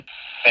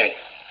Hey,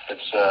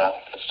 it's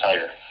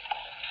Tiger.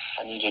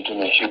 I need you to do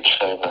me a huge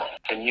favor.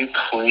 Can you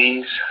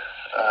please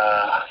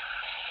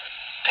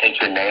take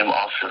your name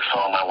off your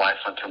phone? My wife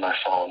went through my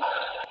phone.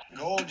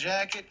 Gold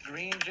jacket,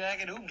 green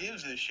jacket, who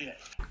gives a shit?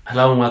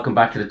 Hello and welcome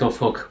back to the Duff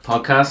Hook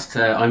podcast.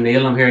 I'm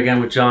Neil, I'm here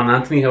again with John and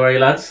Anthony. How are you,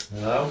 lads?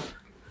 Hello.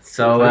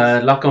 So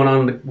a lot going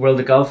on in the world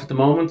of golf at the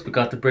moment. We've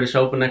got the British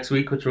Open next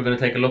week, which we're going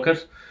to take a look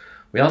at.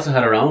 We also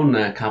had our own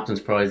Captain's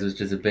Prize,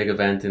 which is a big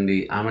event in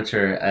the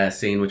amateur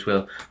scene, which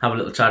we'll have a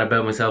little chat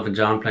about. Myself and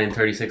John playing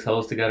 36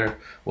 holes together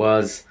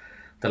was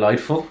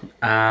delightful.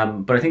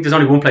 But I think there's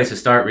only one place to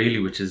start really,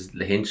 which is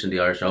Lahinch in the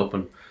Irish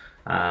Open.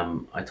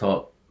 I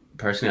thought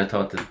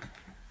that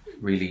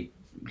really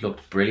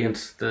looked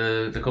brilliant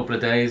the couple of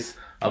days.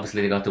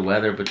 Obviously they got the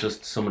weather, but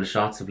just some of the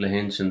shots of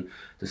Lahinch and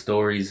the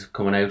stories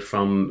coming out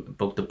from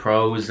both the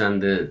pros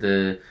and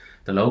the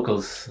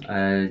locals.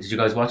 Did you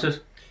guys watch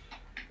it?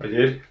 I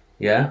did.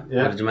 Yeah?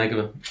 Yeah. What did you make of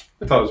it?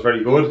 I thought it was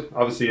very good.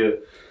 Obviously,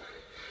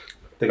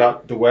 they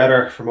got the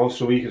weather for most of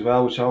the week as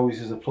well, which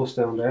always is a plus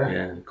down there.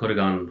 Yeah, it could have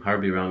gone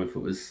horribly wrong if it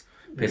was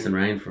piss and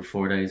rain for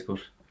 4 days, but...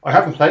 I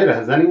haven't played it.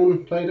 Has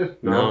anyone played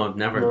it? No, I've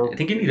never. No. I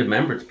think you need a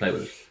member to play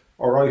with it.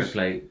 All right.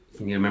 You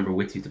need a member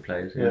with you to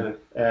play it.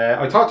 Yeah.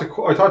 I thought the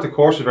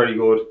course was very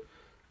good.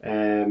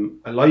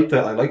 I liked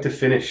the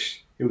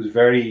finish. It was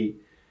very...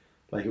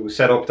 Like, it was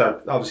set up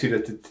that, obviously,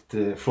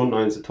 the front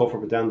line's the tougher,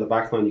 but down the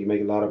back line, you can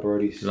make a lot of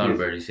birdies. A lot of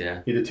birdies,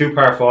 yeah. You did 2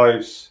 par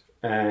 5s.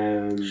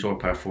 Short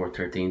par 4,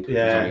 13th.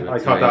 Yeah, I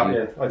thought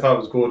it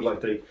was good.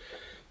 Like,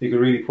 you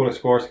could really put a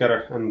score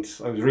together, and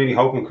I was really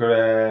hoping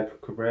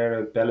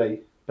Cabrera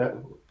Bello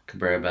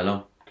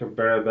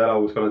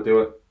was going to do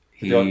it.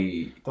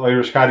 The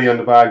Irish caddy on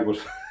the bag, but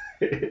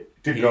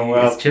it didn't go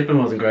well. His chipping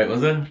wasn't great,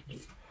 was it?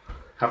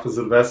 Happens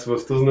to the best of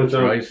us, doesn't it,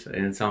 John? Right,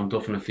 and saw him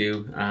duffing a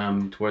few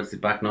towards the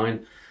back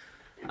nine.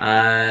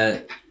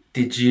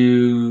 Did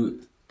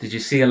you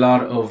see a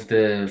lot of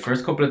the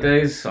first couple of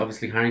days?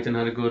 Obviously Harrington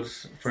had a good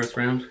first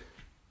round.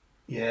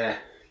 Yeah.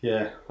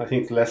 I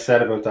think the less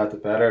said about that, the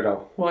better,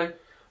 though. Why?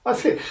 I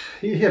think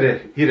he had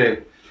a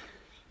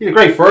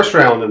great first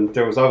round, and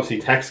there was obviously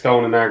text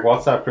going in our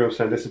WhatsApp group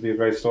saying this would be a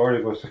great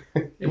story, but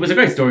it was a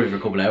great story for a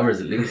couple of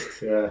hours at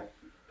least. Yeah.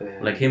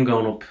 Like him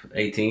going up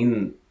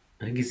 18.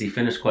 I think he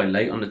finished quite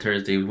late on the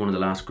Thursday with one of the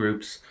last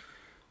groups.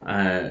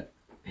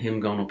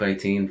 Him going up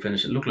 18,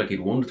 finish. It looked like he'd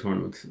won the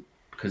tournament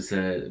because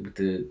with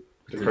the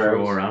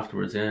furore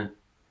afterwards. Yeah.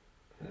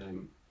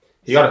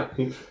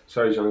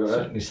 Sorry, John. Go ahead.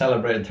 Certainly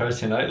celebrated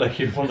Thursday night like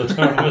he'd won the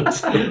tournament.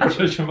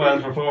 Judging by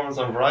his performance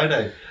on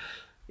Friday.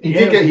 He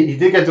did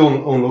get the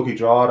unlucky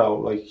draw though.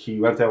 Like, he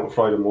went out on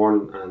Friday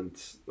morning and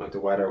like the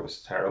weather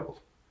was terrible.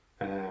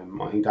 I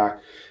think that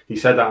he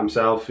said that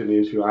himself in the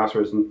interview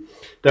afterwards. And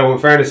then, in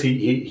fairness,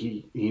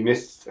 he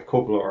missed a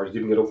couple, or he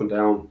didn't get up and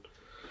down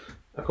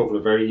a couple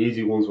of very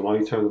easy ones when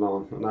I turned it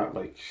on, and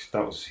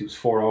he was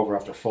 4 over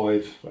after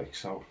 5. Like,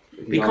 so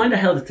he kind of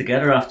held it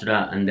together after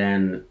that, and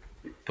then,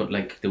 but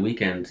like the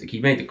weekend, he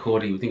made the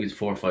cut. I think he was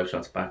 4 or 5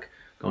 shots back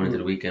going into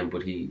the weekend,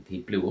 but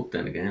he blew up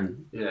then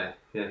again. Yeah.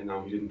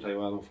 No, he didn't play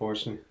well,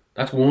 unfortunately.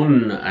 That's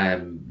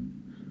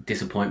one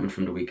disappointment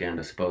from the weekend,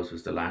 I suppose,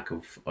 was the lack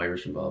of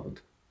Irish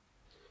involvement.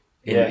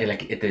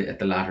 At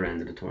the latter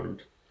end of the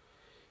tournament.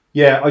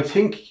 Yeah, I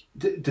think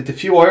the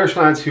few Irish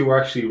lads who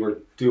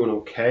were doing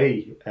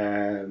okay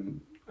are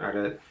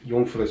the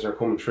young fellas that are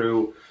coming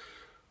through,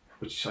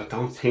 which I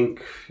don't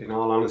think, in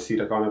all honesty,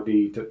 they're going to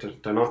be.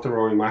 They're not the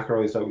Rory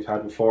McIlroys that we've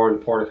had before,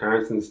 and the Porter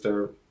Carringtons. I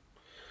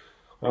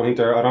don't think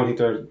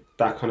they're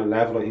that kind of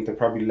level. I think they're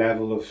probably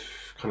level of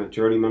kind of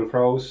journeyman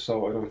pros.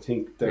 So I don't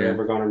think they're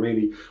ever going to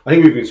really. I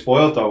think we've been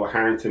spoiled though with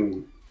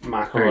Harrington,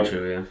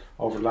 McIlroy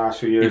over the last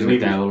few years.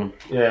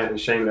 And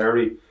Shane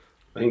Lowry.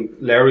 I think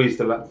Lowry's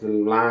the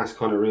last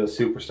kind of real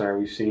superstar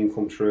we've seen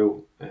come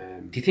through.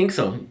 Do you think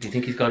so? Do you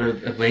think he's got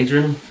a major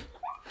in him?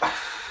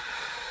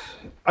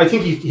 I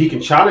think he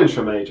can challenge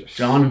for majors.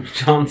 John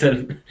has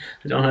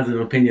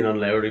an opinion on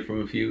Lowry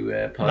from a few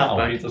pods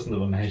back. He doesn't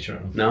have a major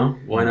in him. No?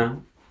 Why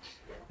not?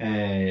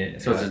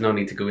 So there's no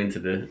need to go into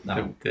the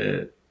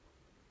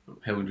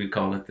how would we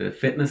call it, the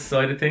fitness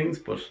side of things,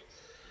 but...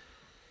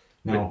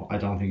 No, I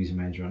don't think he's a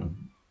major in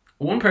him.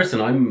 One person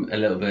I'm a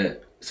little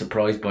bit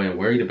surprised by and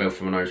worried about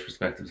from an Irish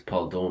perspective is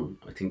Paul Dunne.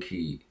 I think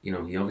he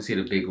obviously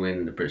had a big win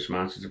in the British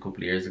Masters a couple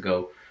of years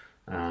ago,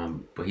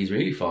 but he's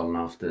really fallen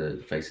off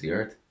the face of the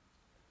earth.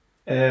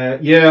 I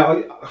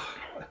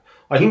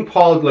think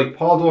Paul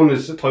Dunne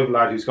is the type of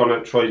lad who's going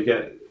to try to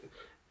get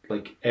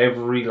like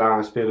every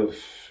last bit of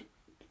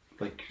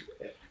like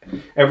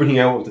everything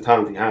out of the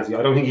talent he has.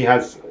 I don't think he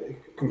has,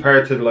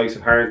 compared to the likes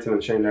of Harrington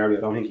and Shane Lowry,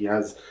 I don't think he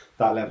has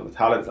that level of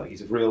talent. Like,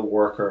 he's a real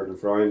worker and a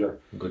grinder.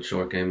 Good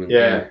short game.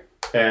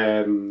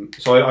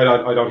 So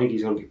I don't think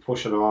he's going to be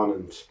pushing on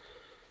and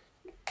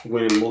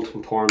winning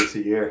multiple tournaments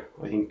a year.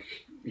 I think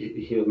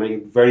he'll make a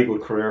very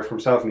good career for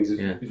himself, and he's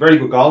a very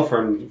good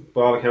golfer, and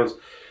by all accounts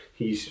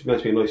he's meant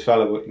to be a nice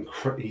fella,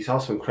 but he's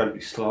also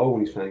incredibly slow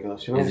when he's playing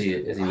golf. You know? Is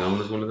he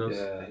known as one of those?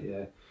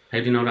 Yeah. How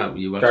do you know that?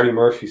 You watched? Gary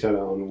Murphy said it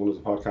on one of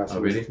the podcasts. Oh,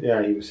 really?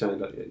 Yeah, he was saying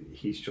that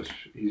he's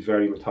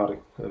very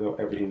methodical about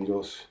everything he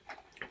does.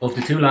 Of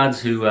the two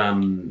lads who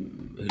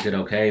did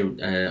okay,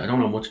 I don't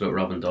know much about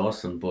Robin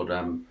Dawson, but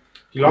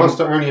he lost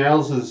to Ernie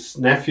Els'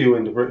 nephew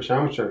in the British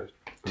Amateur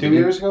 2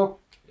 years ago.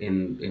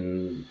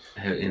 In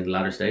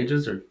latter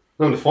stages, or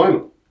no, in the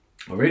final.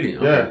 Oh, really?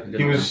 Okay.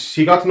 Yeah,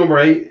 he got to number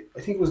 8. I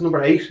think it was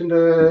number 8 in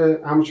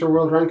the amateur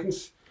world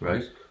rankings.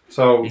 Right.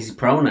 So he's a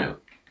pro now.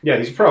 Yeah,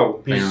 he's a pro.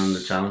 Playing on the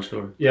Challenge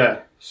Tour.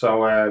 Yeah.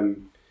 So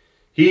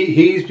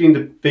he's been the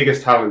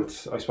biggest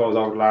talent, I suppose,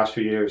 over the last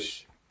few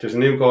years. There's a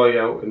new guy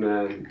out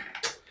in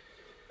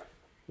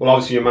well,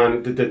 obviously your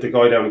man, the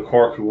guy down in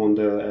Cork who won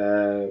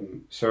the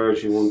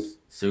Surge, who won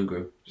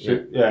Sugru.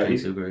 Yeah,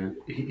 Sugru,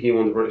 yeah. He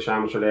won the British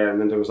Amateur there, and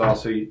then there was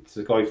also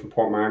the guy from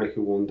Portmarnock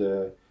who won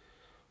the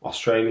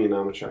Australian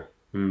Amateur.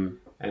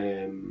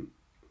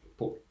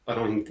 But I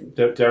don't think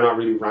they're not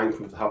really ranked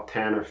in the top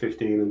 10 or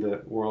 15 in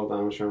the world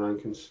amateur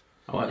rankings.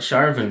 Oh,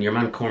 Sharvin, your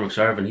man Cormac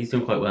Sharvin, he's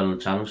doing quite well on the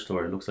Challenge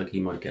Tour. It looks like he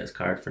might get his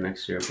card for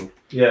next year. But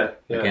yeah.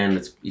 Again,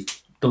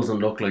 it doesn't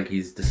look like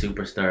he's the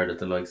superstar that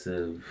the likes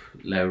of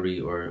Lowry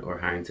or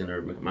Harrington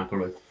or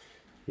McElroy.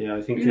 Yeah,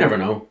 I think you never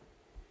know.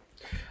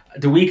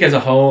 The week as a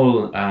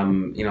whole,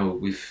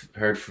 we've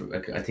heard.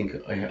 I think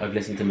I've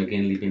listened to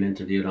McGinley being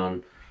interviewed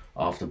on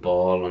Off the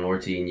Ball on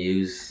RTE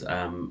News.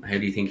 How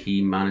do you think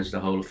he managed the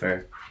whole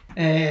affair?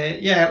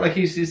 He's a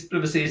bit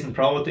of a seasoned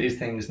pro with these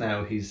things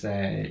now. He's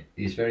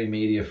very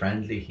media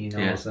friendly. He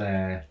knows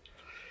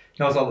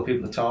knows all the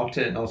people to talk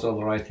to, knows all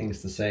the right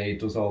things to say,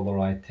 does all the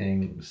right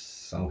things.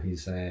 So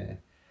he's a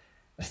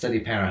steady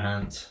pair of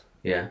hands.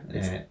 Yeah,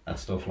 at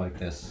stuff like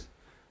this.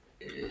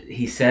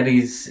 He said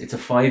it's a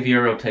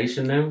 5-year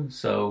rotation now,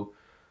 so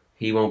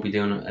he won't be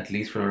doing it at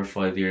least for another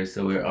 5 years.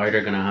 So we're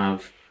either going to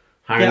have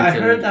Harrington, I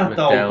heard that McDowell,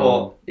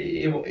 though,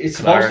 but it's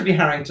supposed to be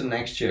Harrington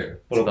next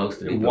year, but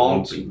it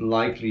won't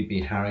likely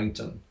be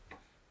Harrington.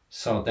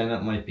 So then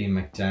it might be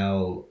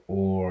McDowell,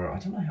 or I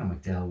don't know how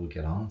McDowell would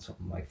get on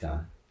something like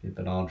that. Be a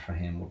bit odd for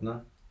him, wouldn't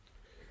it?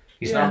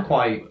 He's not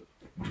quite.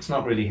 It's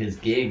not really his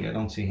gig. I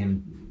don't see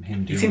him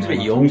doing. He seems a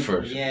bit young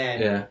for it.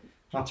 Yeah.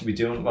 Not to be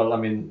doing well. I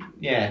mean,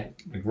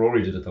 like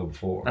Rory did it though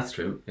before. That's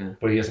true. Yeah.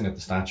 But he hasn't got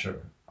the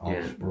stature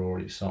of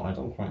Rory, so I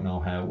don't quite know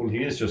how. Well,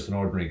 he is just an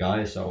ordinary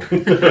guy, so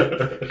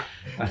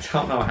I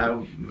don't know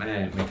how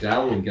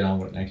McDowell will get on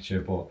with it next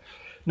year. But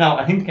no,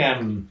 I think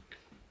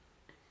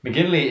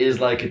McGinley is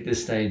like at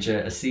this stage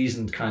a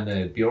seasoned kind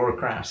of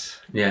bureaucrat.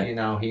 Yeah.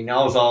 He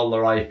knows all the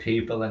right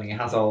people and he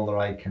has all the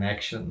right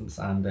connections.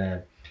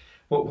 And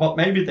but what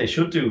maybe they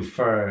should do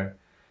for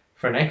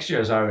next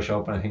year's Irish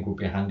Open, I think would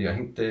be handy. I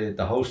think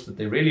the host that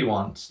they really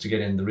want to get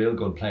in the real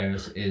good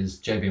players is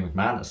JB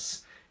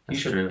McManus. He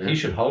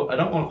should host. I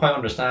don't quite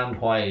understand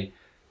why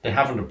they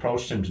haven't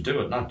approached him to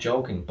do it. Not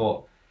joking,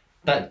 but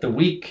that the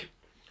week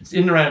it's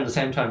in around the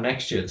same time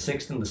next year, the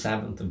 6th and the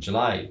 7th of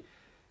July.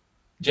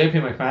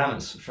 JP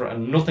McManus, for a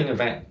nothing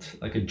event,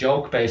 like a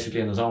joke basically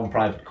in his own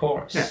private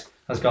course,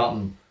 has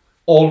gotten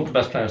all of the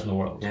best players in the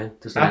world. Yeah,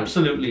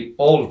 absolutely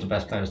all of the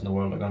best players in the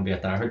world are going to be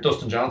at that. I heard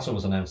Dustin Johnson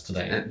was announced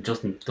today.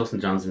 Dustin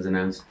Johnson's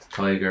announced,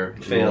 Tiger,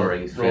 Phil,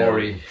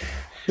 Rory.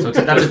 So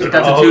that's a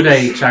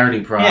 2-day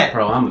charity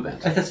pro-am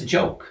event. That's a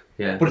joke.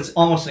 Yeah. But it's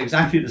almost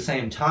exactly the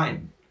same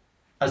time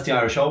as the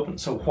Irish Open.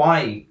 So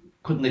why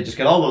couldn't they just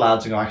get all the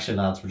lads and go, actually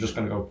lads, we're just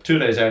going to go 2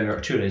 days earlier or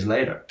 2 days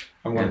later.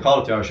 And we're going to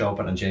call it the Irish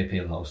Open and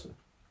JP will host it.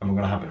 And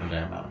we're going to have it in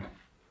their manner.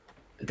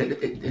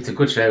 It's a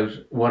good shout.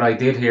 What I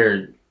did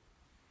hear,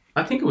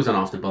 I think it was on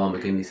Off the Ball,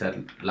 McGinley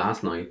said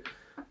last night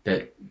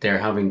that they're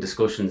having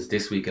discussions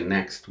this week and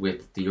next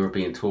with the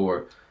European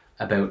Tour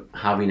about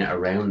having it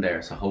around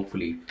there. So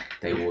hopefully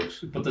they would.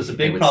 But there's a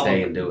big problem.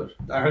 Stay and do it.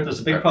 I heard there's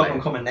a big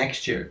problem coming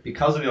next year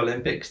because of the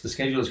Olympics. The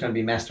schedule is going to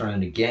be messed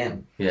around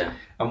again. Yeah.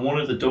 And one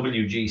of the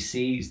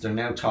WGCs, they're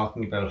now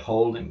talking about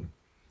holding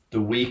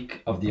the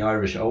week of the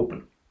Irish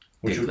Open,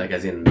 which would, like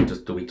as in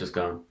just the week just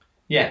gone.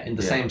 Yeah, in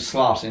the same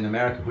slot in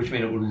America, which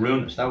means it would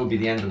ruin it. That would be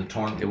the end of the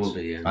tournament. It will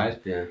be,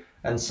 right? Yeah.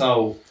 And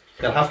so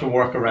they'll have to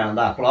work around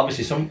that. But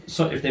obviously,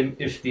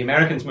 if the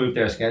Americans move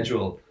their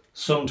schedule,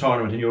 some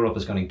tournament in Europe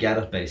is going to get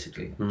it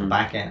basically at the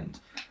back end.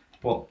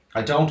 But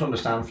I don't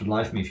understand for the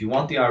life of me. If you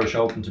want the Irish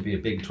Open to be a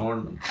big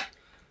tournament,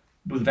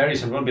 with very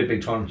simple, going to be a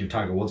big tournament, you've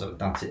Tiger Woods out.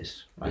 That's it,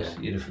 right?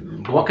 Yeah.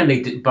 What can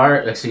they do?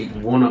 Actually,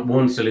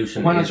 one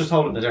solution. Why not just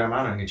hold it in the Dare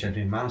Manor and get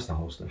Champion Manus to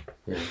host it?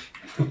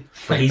 Yeah.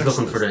 But he's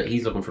looking for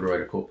the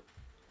Ryder Cup.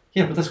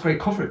 Yeah, but that's great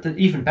coverage.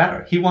 Even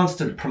better, he wants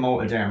to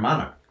promote Adair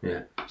Manor.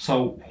 Yeah.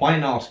 So why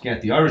not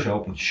get the Irish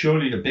Open?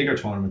 Surely a bigger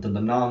tournament than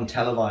the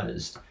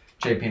non-televised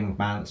JP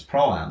McManus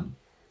Pro-Am.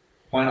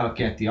 Why not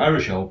get the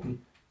Irish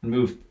Open and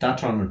move that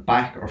tournament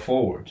back or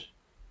forward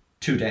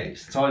 2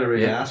 days? That's all you're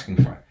really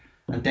asking for.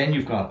 And then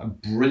you've got a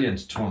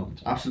brilliant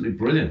tournament, absolutely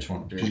brilliant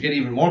tournament. Because you get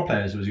even more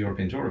players with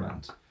European Tour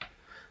events.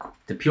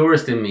 The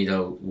purest in me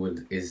though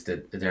is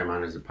that their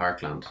man is a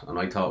Parkland, and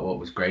I thought what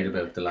was great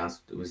about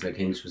it was like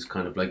Hinch was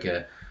kind of like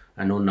an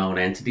unknown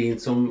entity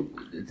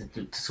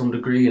to some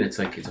degree, and it's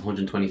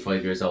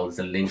 125 years old. It's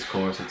a links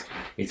course.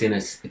 It's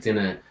in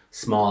a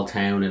small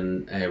town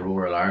in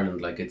rural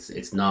Ireland. Like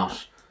it's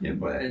not. Yeah,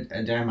 but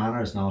Adair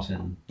Manor is not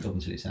in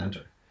Dublin city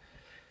centre.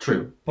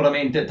 True. But I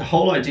mean, the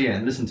whole idea,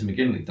 and listen to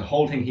McGinley, the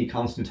whole thing he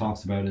constantly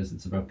talks about is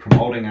it's about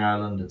promoting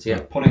Ireland, it's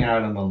about putting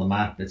Ireland on the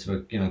map, it's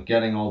about,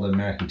 getting all the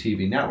American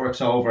TV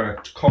networks over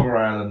to cover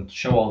Ireland,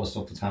 show all the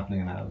stuff that's happening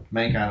in Ireland,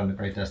 make Ireland a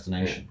great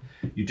destination.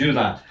 Yeah. You do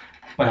that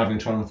by having a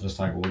tournament as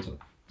Tiger Woods.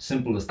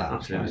 Simple as that.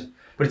 Absolutely. Right?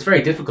 But it's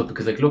very difficult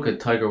because, like, look at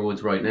Tiger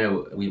Woods right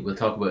now. We'll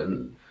talk about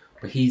it,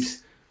 but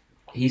he's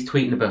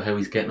tweeting about how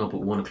he's getting up at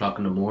 1 o'clock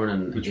in the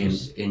morning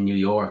in New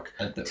York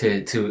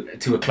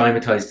to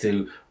acclimatise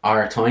to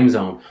our time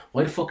zone.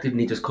 Why the fuck didn't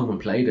he just come and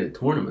play the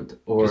tournament?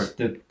 Or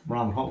the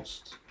wrong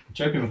host.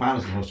 JP McMahon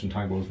is the host and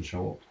Tiger Woods would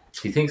show up.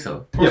 Do you think so?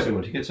 Of course he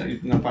would. He gets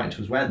invited to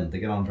his wedding. They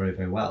get on very,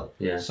 very well.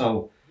 Yeah.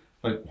 So,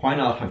 like, why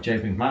not have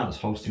JP McMahon as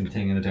hosting the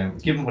thing in Adair?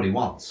 Give him what he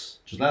wants.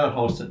 Just let it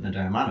host it in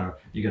Adair Manor.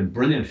 You get a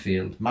brilliant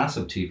field,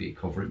 massive TV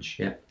coverage.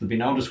 Yeah. There'll be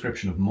no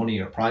description of money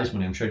or prize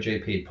money. I'm sure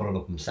JP would put it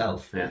up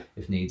himself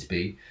if needs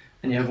be.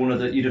 And you have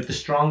you'd have the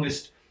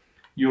strongest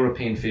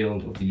European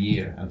field of the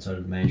year outside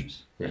of the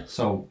majors. Yeah.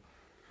 So,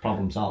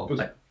 problem solved.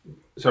 But,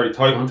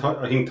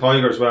 I think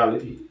Tiger as well.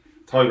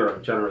 Tiger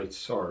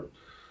generates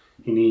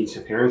he needs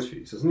appearance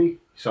fees, doesn't he?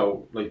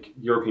 So, like,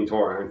 European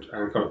Tour aren't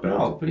going to build.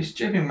 No, but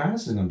JP McMahon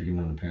isn't going to be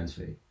given an appearance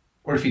fee.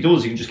 Or if he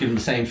does, you can just give him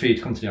the same fee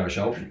to come to the Irish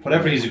Open.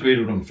 Whatever he's agreed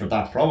with him for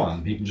that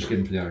pro-am, he can just give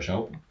him for the Irish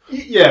Open.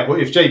 Yeah, but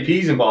if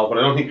JP's involved, but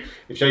I don't think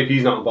if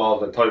JP's not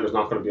involved, then Tiger's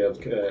not going to be able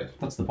to.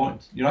 That's the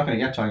point. You're not going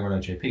to get Tiger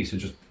without JP, so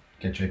just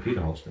get JP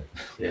to host it.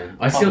 Yeah,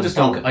 I still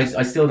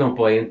don't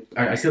buy in.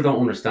 I still don't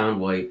understand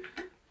why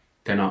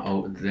they're not.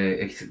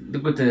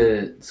 Look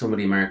at some of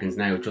the Americans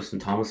now. Justin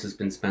Thomas has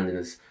been spending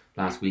his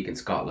last week in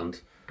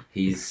Scotland.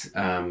 He's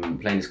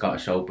playing the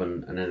Scottish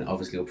Open and then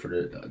obviously up for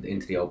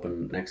into the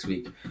Open next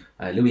week.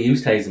 Louis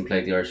Oosthuizen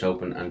played the Irish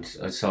Open, and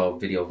I saw a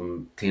video of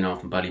him teeing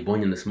off in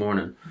Ballybunion this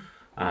morning.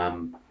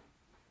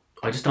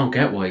 I just don't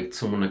get why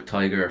someone like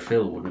Tiger or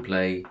Phil wouldn't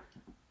play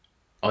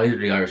either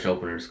the Irish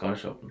Open or the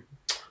Scottish Open.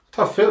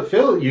 I thought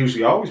Phil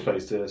usually always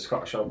plays the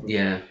Scottish Open.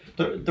 Yeah.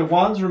 There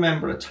was,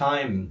 remember, a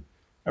time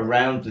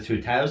around the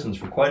 2000s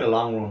for quite a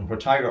long run where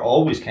Tiger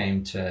always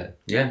came to...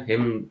 Yeah,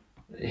 him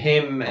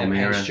and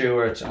Penn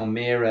Stewart,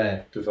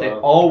 O'Meara, Duval. They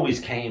always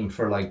came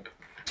for like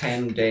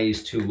 10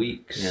 days, 2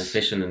 weeks. Yeah,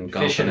 fishing and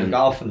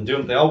golfing.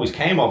 They always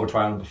came over to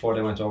Ireland before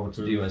they went over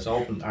to the US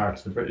Open or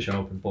to the British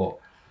Open, but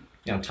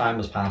time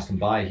has passed them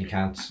by. He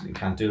can't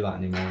do that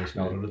anymore. He's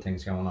got other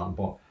things going on.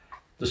 But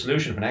the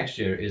solution for next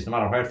year is no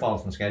matter where it falls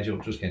on the schedule,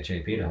 just get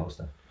JP to host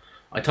it.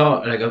 I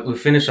thought, we'll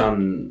finish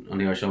on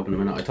the Irish Open in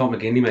a minute. I thought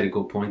McGinley made a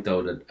good point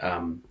though that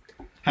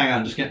hang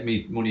on, just getting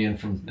me money in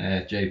from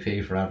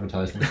JP for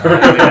advertising.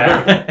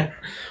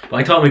 But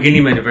I thought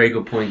McGinley made a very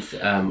good point.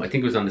 I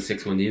think it was on the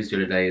 6-1 News the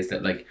other day. Is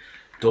that like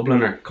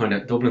Dublin's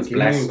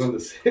blessed. On the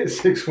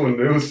 6-1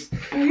 News.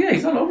 Oh, yeah,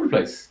 he's all over the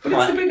place. But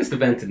it's the biggest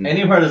event in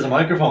anywhere there's a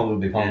microphone will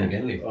be Paul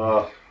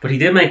McGinley. But he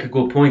did make a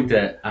good point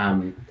that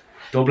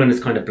Dublin is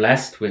kind of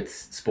blessed with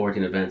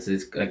sporting events.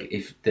 It's like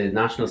if the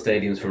national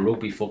stadiums for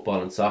rugby,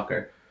 football, and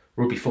soccer,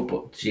 rugby,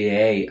 football,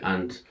 GAA,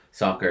 and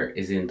soccer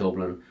is in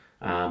Dublin.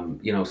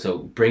 So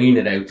bringing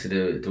it out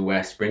to the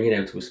west, bringing it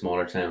out to a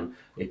smaller town,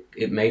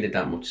 it made it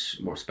that much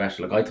more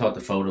special. Like I thought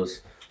the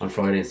photos on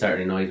Friday and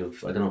Saturday night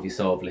of, I don't know if you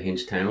saw, of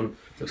Lahinch town,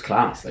 it was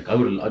class. Like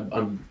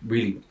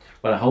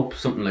I hope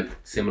something like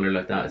similar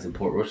like that is in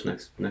Portrush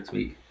next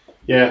week.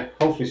 Yeah,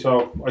 hopefully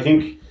so. I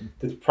think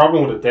the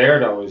problem with Adair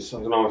though is,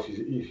 I don't know if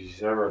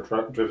he's ever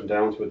driven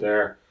down to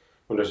Adair.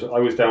 I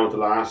was down at the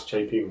last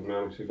JP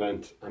McMahon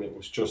event, and it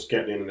was just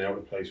getting in and out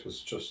of the place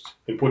was just,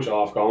 it put you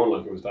off going,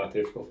 like it was that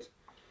difficult.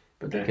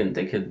 But they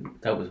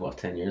could. That was what,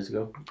 10 years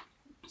ago.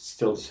 It's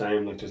still the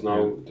same. Like there's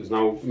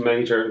no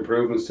major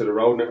improvements to the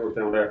road network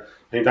down there.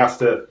 I think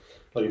that's if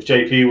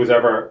JP was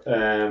ever,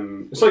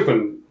 it's like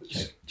when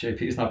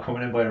JP's not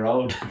coming in by a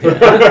road. But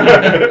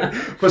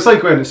it's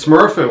like when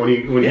Smurfit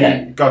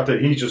he got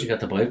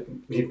the bike.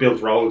 He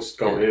built roads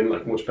going in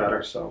like much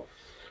better. So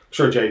I'm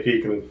sure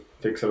JP can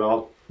fix it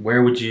all.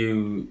 Where would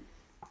you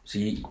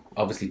see?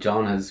 Obviously,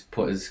 John has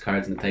put his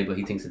cards on the table.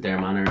 He thinks Adair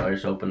Manor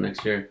Irish Open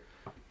next year.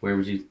 Where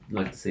would you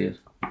like to see it?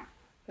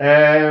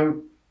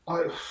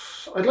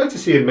 I'd like to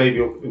see it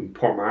maybe up in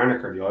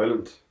Portmarnock or the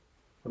island.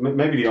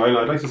 Maybe the island.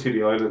 I'd like to see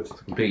the island. It's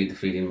completely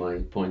defeating my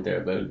point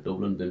there about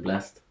Dublin being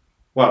blessed.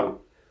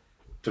 Well,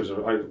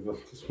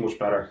 it's much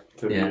better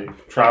to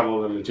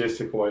travel and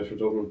logistic wise for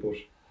Dublin, but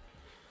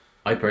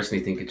I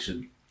personally think it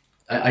should.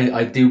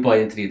 I do buy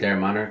into the Adair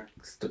Manor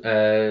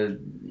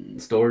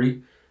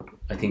story.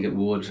 I think it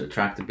would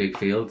attract a big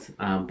field,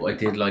 but I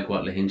did like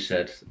what Lahinch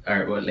said,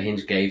 or what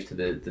Lahinch gave to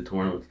the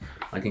tournament.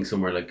 I think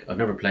somewhere like, I've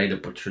never played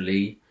it, but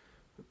Tralee,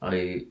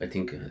 I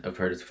think I've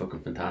heard it's a fucking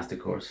fantastic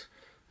course.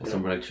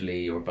 Somewhere like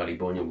Tralee or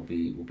Ballybunion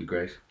would be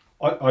great.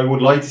 I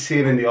would like to see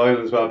it in the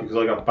island as well, because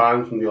I got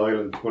banned from the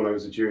island when I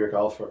was a junior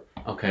golfer.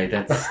 Okay,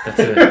 that's a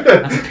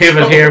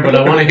pivot here, but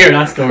I want to hear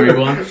that story.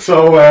 Go on.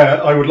 So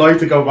I would like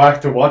to go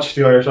back to watch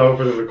the Irish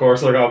Open, and of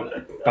course I got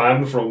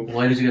banned from.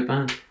 Why did you get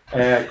banned?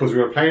 Because we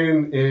were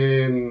playing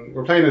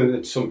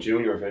in some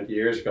junior event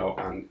years ago,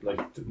 and like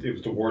it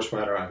was the worst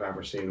weather I've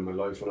ever seen in my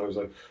life. And I was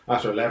like,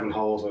 after 11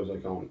 holes, I was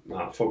like, "Oh,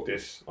 nah, fuck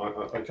this!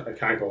 I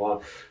can't go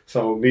on."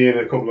 So me and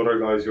a couple other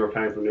guys who were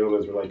playing for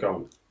Newlands were like,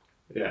 "Oh,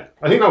 yeah."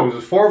 I think no, it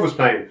was 4 of us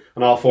playing,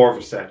 and all 4 of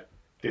us said,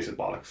 "This is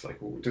bollocks! Like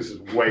this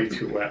is way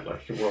too wet.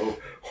 Like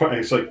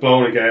it's like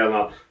blowing a gale and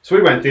all." So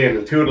we went in,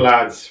 and 2 of the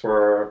lads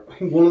were. I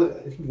think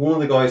one of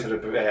the guys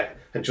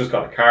had just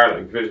got a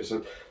car, like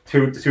so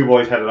the 2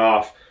 boys headed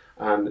off.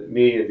 And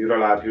me and the other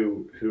lad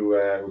who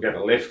were getting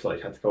a lift,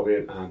 like, had to go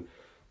in, and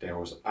there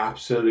was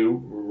absolute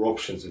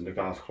eruptions in the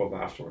golf club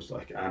afterwards,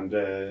 like, and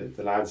the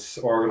lads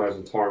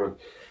organising the tournament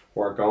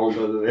were going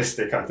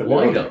ballistic at the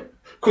Why though?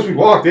 Because we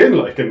walked in,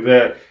 like, and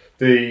the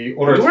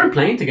other. You weren't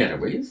playing together,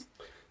 were you?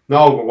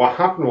 No, but what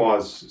happened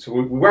was, so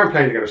we weren't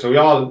playing together, so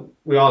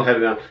we all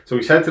headed down. So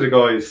we said to the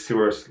guys who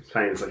were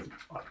playing, it's like,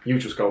 you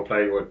just go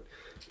play with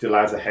the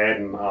lads ahead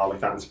and all like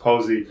that. And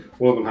supposedly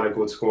one of them had a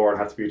good score and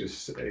had to be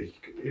just,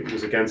 it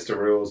was against the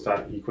rules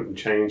that he couldn't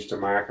change the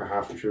marker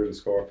halfway through the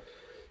score.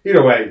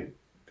 Either way,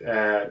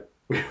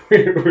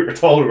 we were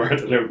told we were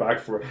to live back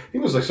for, I think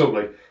it was like something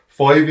like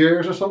 5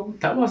 years or something.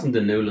 That wasn't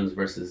the Newlands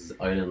versus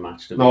Island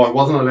match. No, I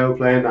wasn't allowed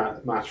playing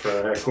that match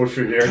for a good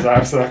few years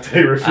after that.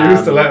 They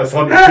refused to let us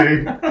on the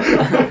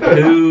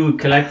team. Who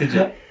collected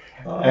you?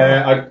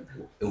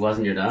 It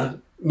wasn't your dad?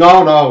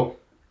 No.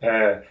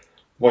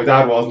 My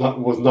dad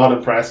was not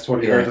impressed when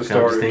he heard the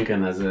story. I was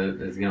thinking, as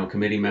a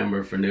committee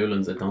member for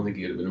Newlands, I don't think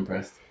he'd have been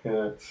impressed.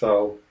 Yeah,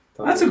 so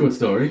that's a good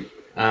story.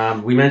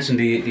 We mentioned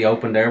the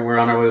Open there. We're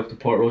on our way up to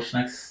Portrush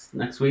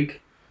next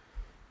week.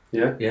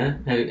 Yeah.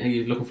 How are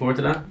you looking forward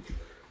to that?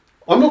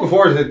 I'm looking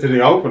forward to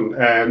the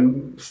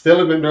Open.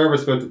 Still a bit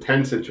nervous about the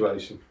 10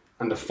 situation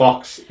and the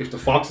Fox. If the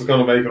Fox is going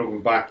to make it up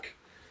and back.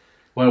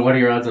 Well, what are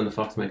your odds on the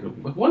Fox making it up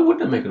and back? Why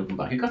wouldn't it make it up and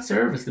back? It got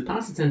serviced. It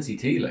passed its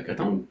NCT. Like, it's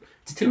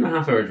a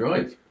 2.5 hour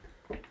drive.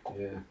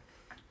 Yeah.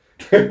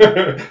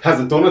 Has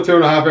it done a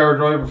 2.5 hour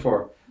drive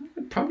before?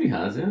 It probably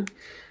has, yeah.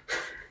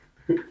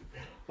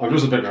 I'm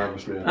just a bit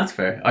nervous now. That's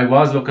fair. I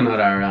was looking at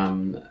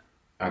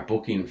our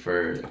booking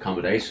for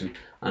accommodation,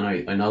 and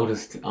I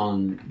noticed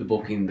on the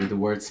booking the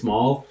word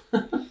small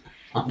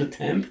on the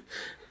tent.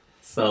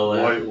 So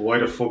why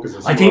the fuck is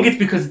it small? I think it's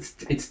because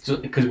it's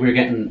because we're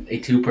getting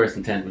a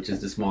 2-person tent, which is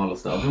the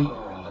smallest of them.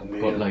 Oh,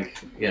 man. But like,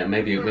 yeah,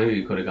 maybe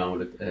you could have gone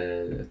with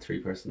a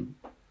 3-person.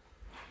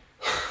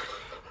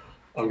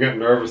 I'm getting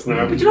nervous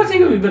now. But you not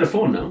think it would be a bit of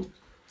fun now?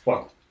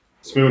 What?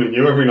 Spooning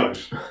you every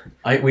night?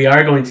 We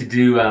are going to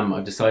do.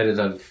 I've decided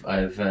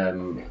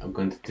I'm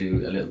going to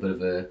do a little bit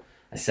of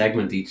a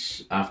segment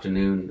each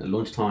afternoon, at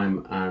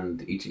lunchtime,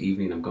 and each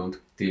evening I'm going to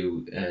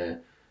do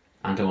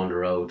Anto on the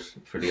road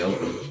for the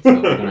Open. So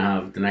we're going to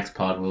have the next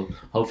pod. We'll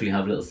hopefully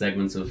have little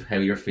segments of how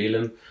you're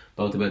feeling,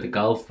 both about the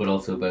golf, but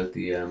also about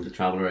the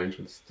travel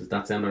arrangements. Does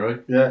that sound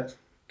alright? Yeah.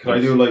 Can I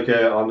do like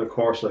on the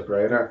course like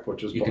radar, but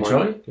just you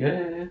behind? can try.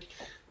 Yeah.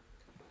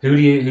 Who are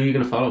you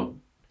going to follow?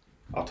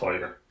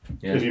 Tiger.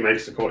 Yeah. If he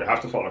makes the cut, you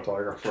have to follow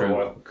Tiger for a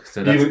while.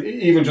 So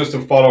even just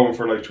to follow him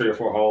for like 3 or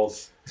 4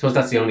 holes. I suppose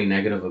that's the only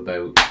negative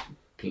about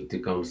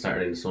going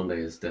Saturday and Sunday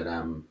is that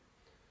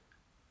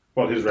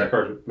well, his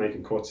record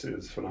making cuts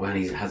is phenomenal.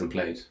 when he hasn't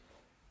played.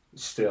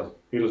 Still,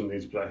 he doesn't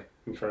need to play.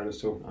 In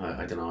fairness to him.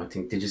 I don't know. I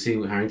think, did you see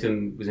when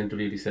Harrington was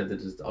interviewed? He said that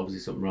there's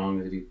obviously something wrong,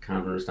 that he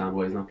can't understand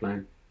why he's not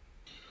playing.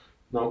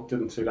 No,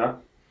 didn't see that.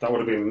 That would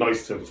have been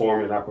nice to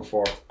inform you that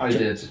before. I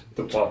did.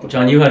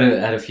 John, you had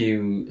a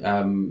few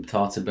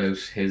thoughts about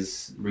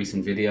his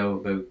recent video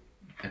about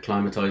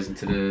acclimatising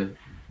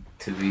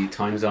to the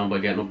time zone by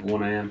getting up at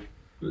 1 a.m.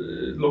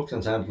 It looked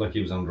and sounded like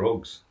he was on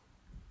drugs.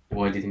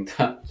 Why do you think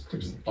that?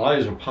 His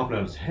eyes were popping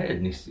out of his head,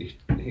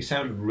 and he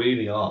sounded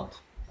really odd.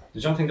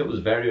 Did you not think that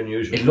was very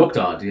unusual? It looked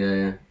odd,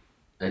 yeah.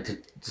 I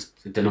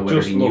don't know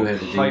whether he knew how to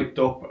do it. Hyped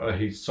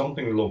up.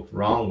 Something looked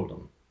wrong with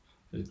him.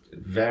 It's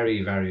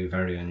very, very,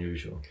 very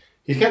unusual.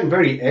 He's getting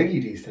very eggy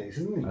these days,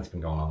 isn't he? That's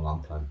been going on a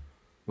long time.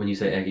 When you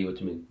say eggy, what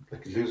do you mean?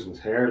 Like he's losing his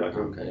hair, like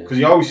Okay. because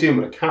you always see him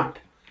with a cap.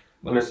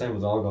 Well, the same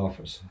with all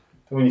golfers.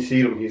 When you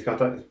see him, he's got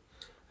that.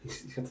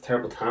 He's got the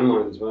terrible tan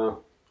line as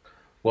well.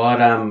 What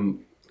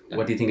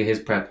do you think of his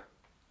prep?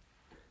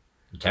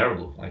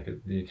 Terrible. Like,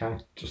 you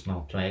can't just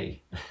not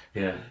play.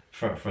 Yeah.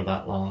 for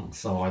that long.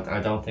 So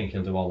I don't think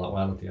he'll do all that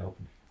well at the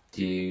Open.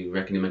 Do you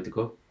reckon he'll make the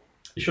cut?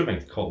 He should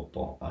make the cut,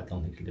 but I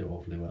don't think he'll do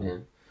awfully well. Yeah.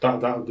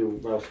 That'll do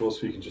well for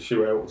us. We can just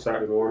shoot out on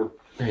Saturday morning.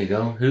 There you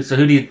go. Who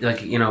do you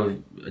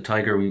like?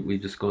 Tiger. We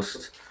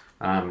discussed.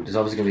 There's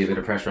obviously going to be a bit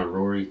of pressure on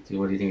Rory.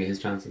 What do you think of his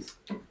chances?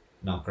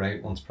 Not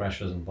great once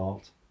pressure's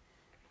involved.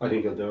 I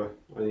think he'll do it.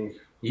 I think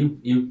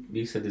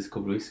you said this a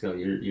couple of weeks ago.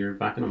 You're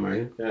backing him, are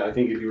you? Yeah, I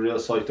think he'll be real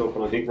psyched up,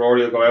 and I think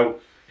Rory will go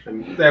out.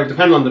 And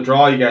depending on the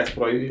draw he gets,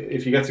 but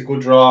if he gets a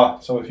good draw,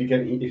 so if he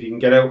can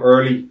get out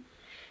early.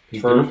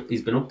 He's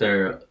been up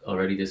there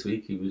already this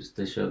week.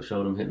 They showed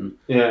him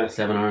hitting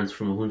 7 irons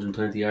from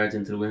 120 yards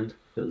into the wind.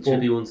 Little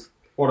chippy ones.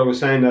 What I was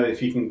saying, that if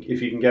he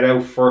can get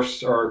out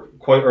first or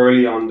quite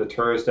early on the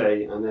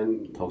Thursday and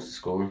then post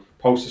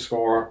a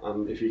score,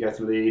 and if he gets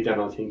the lead,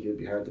 then I think he'll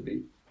be hard to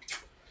beat.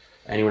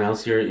 Anyone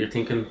else you're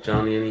thinking,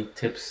 Johnny? Any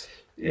tips?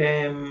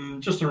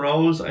 Justin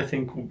Rose, I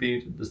think, would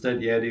be the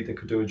steady Eddie that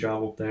could do a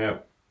job up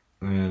there.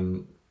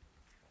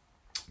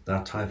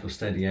 That type of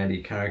steady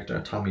Eddie character.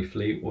 Tommy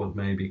Fleetwood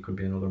maybe could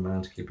be another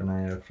man to keep an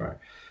eye out for.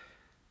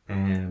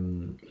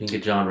 You can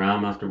get John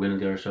Ram after winning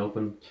the Irish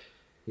Open.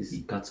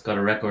 He's got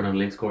a record on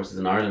links courses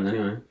in Ireland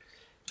anyway.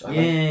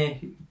 Yeah,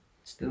 he'd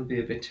still be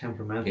a bit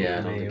temperamental. Yeah,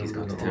 I don't think he's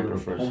got the temper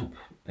for it.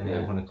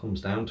 When it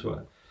comes down to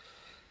it.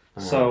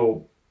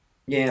 So,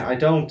 yeah, I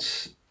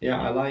don't.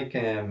 Yeah, I like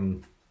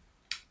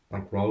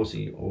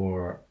Rosie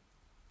or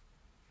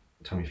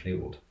Tommy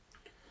Fleetwood.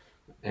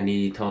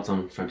 Any thoughts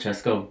on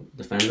Francesco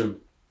defending?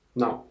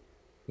 No.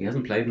 He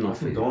hasn't played enough.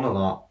 He hasn't done a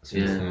lot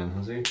since then,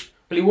 has he?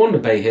 Well, he won the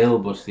Bay Hill,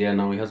 but yeah,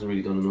 no, he hasn't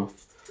really done enough.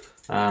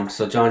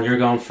 So, John, you're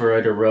going for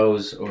either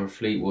Rose or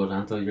Fleetwood.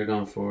 Anto, you're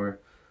going for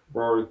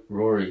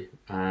Rory.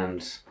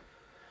 And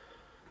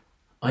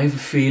I have a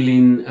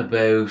feeling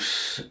about...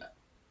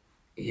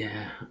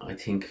 Yeah, I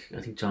think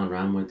John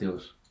Ram might do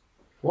it.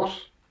 What?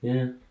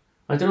 Yeah.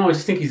 I don't know, I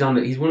just think he's one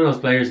of those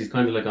players, he's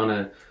kind of like on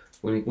a...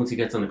 Once he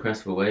gets on the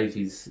crest of a wave,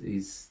 he's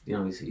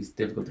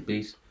difficult to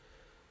beat.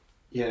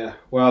 Yeah,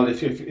 well,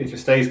 if it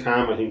stays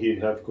calm, I think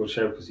he'd have a good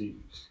shout because he's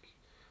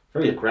a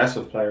very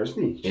aggressive player,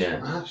 isn't he? Yeah.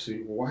 Just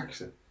absolutely whacks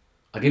it.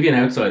 I'll give you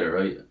an outsider,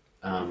 right?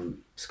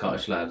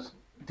 Scottish lad,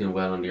 doing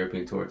well on the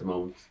European Tour at the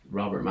moment.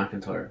 Robert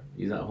McIntyre.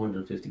 He's at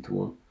 150 to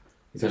 1.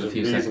 He's had a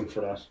few seconds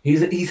for that.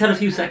 He's had a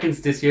few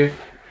seconds this year.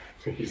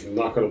 He's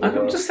not going to be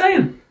I'm just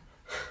saying.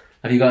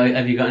 Have you got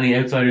any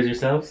outsiders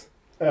yourselves?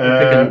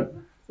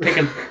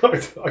 Picking.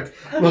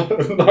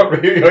 Not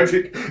really. I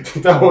think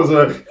that was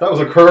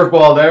a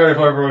curveball there if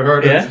I ever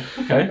heard it. Yeah.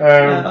 Okay.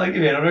 I'll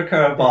give you another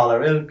curveball. A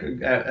real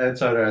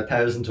outsider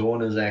 1,000 to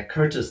 1 is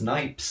Curtis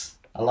Snipes,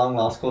 a long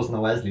lost cousin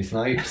of Wesley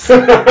Snipes.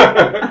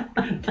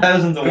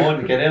 1,000 to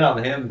 1 to get in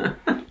on him.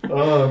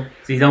 So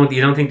you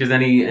don't think there's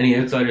any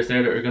outsiders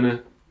there that are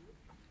gonna?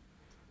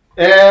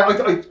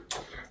 I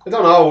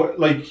don't know.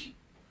 Like,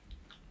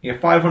 you're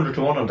 500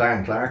 to 1 on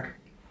Dan Clark.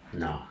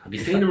 No, have you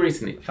seen him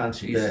recently?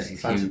 Fancy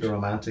He's huge. the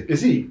romantic.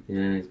 Is he?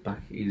 Yeah, he's back.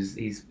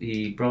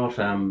 He brought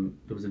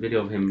there was a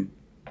video of him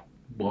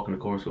walking the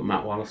course with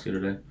Matt Wallace the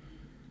other day.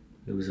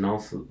 It was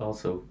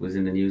also was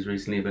in the news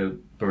recently about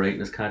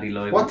berating his caddy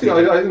live. What?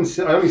 I didn't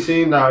see. I only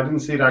seen that. I didn't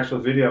see the actual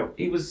video.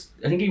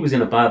 I think he was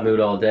in a bad mood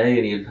all day,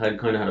 and he had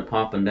kind of had a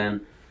pop, and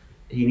then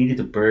he needed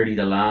to birdie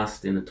the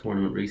last in a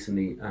tournament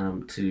recently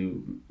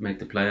to make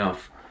the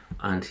playoff,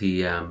 and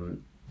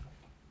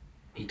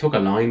he took a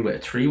line with a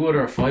 3-wood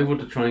or a 5-wood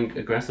to try and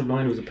aggressive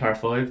line. It was a par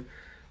 5.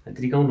 And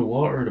did he go in the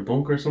water or the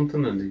bunker or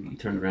something? And he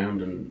turned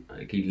around and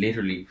he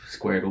literally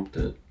squared up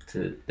to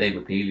Dave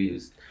McNeely, who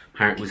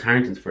was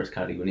Harrington's first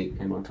caddy when he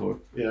came on tour.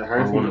 Yeah,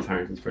 Harrington. Or one of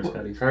Harrington's first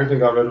caddies. Harrington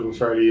got rid of him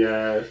fairly.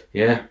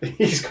 Yeah.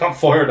 He's got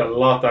fired a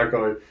lot, that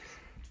guy.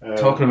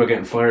 Talking about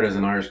getting fired as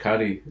an Irish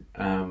caddy,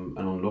 and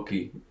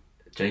unlucky,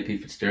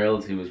 JP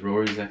Fitzgerald, who was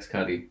Rory's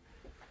ex-caddy,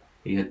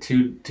 he had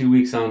two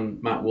weeks on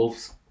Matt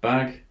Wolf's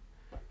bag.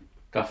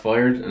 Got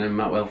fired, and then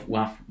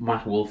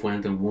Matt Wolf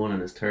went and won in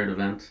his third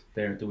event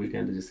there at the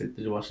weekend. Did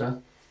you watch that?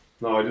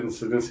 No, I didn't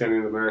see any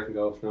of the American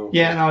golf. No.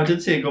 Yeah, no, I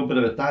did see a good bit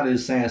of it. That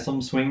is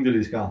some swing that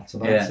he's got, so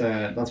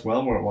that's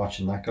well worth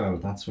watching. That guy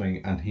with that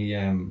swing, and he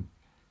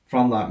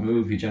from that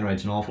move he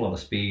generates an awful lot of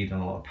speed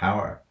and a lot of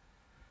power.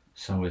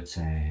 So it's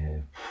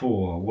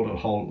would it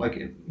hold? Like,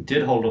 it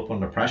did hold up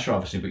under pressure,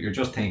 obviously, but you're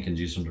just thinking,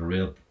 geez, under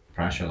real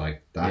pressure,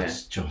 like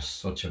that's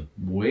just such a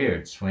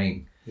weird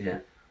swing. Yeah.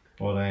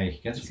 But he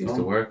gets it seems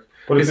to work.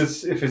 But if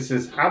it's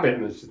his habit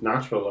and it's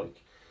natural,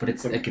 like. But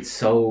it's like it's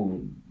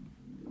so.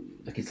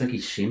 Like it's like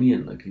he's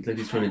shimmying, like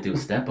he's trying to do a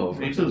step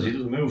over. He does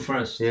move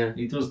first. Yeah.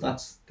 He does.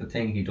 That's the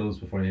thing he does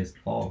before he hits the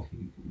ball.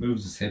 He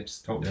moves his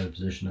hips totally out of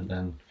position and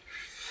then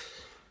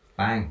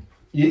bang.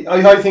 Yeah,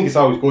 I think it's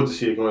always good to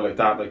see a guy like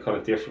that, like kind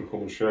of different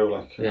coming through.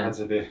 Like, it adds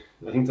a bit.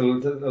 I think a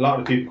lot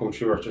of the people coming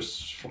through are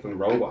just fucking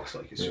robots.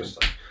 Like, it's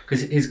just like.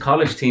 Because his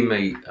college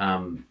teammate,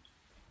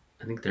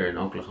 I think they're in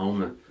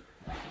Oklahoma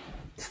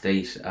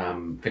State,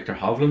 Victor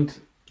Hovland.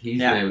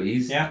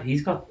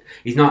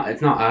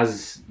 It's not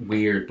as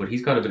weird, but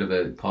he's got a bit of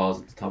a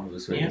pause at the top of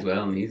his swing as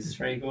well, and he's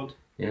very good.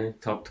 Yeah,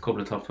 couple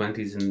of top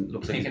 20s, and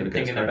looks like he's going to get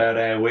thinking about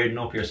weirding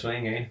up your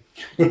swing, eh?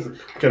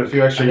 Get a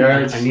few extra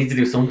yards. I need to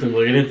do something.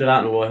 We'll get into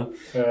that in a while.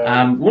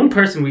 One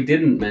person we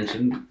didn't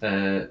mention,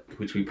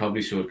 which we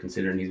probably should,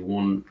 considering he's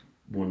won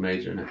one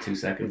major and had 2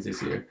 seconds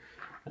this year,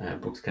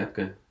 Brooks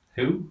Koepka.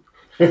 Who?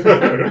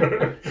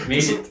 The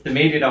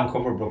media don't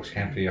cover Brooks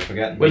Koepka. You're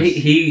forgetting. Well,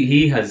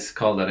 he has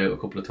called that out a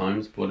couple of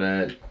times,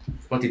 but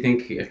what do you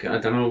think? I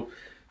don't know.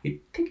 I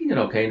think he did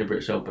okay in the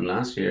British Open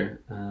last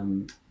year.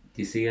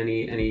 Do you see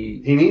any?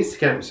 He needs to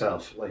get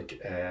himself like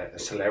a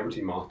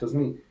celebrity moth,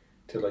 doesn't he?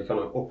 To like kind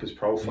of up his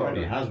profile.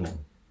 He has one.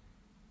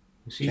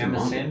 She's Gemma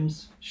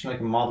Sims. She's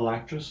like a model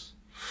actress.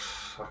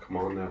 Oh, come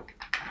on now.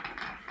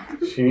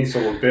 She needs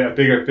someone a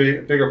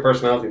bigger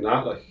personality than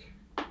that. Like.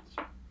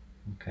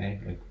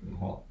 Okay, like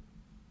what?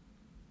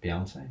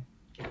 Beyonce.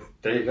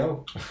 There you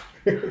go.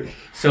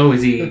 So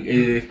is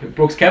he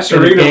Brooks Koepka?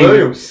 Serena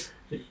Williams.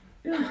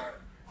 Yeah.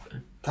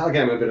 That'll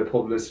get him a bit of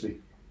publicity.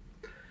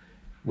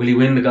 Will he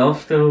win the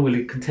golf though? Will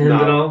he contend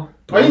at all?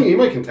 I think he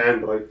might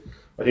contend, but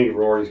I think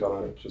Rory's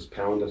gonna just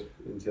pound it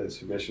into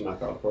submission that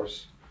golf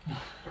course.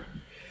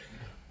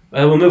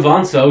 We'll move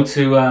on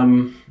to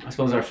I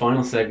suppose our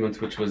final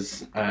segment, which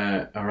was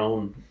our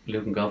own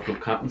Lucan Golf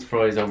Club Captain's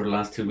Prize over the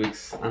last 2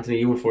 weeks. Anthony,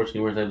 you unfortunately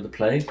weren't able to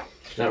play. Is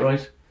that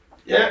right?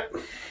 Yeah.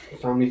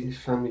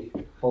 Family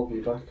hold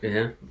me back.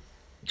 Yeah.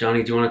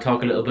 Johnny, do you want to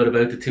talk a little bit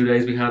about the 2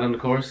 days we had on the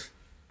course?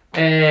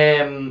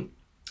 2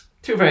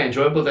 very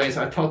enjoyable days.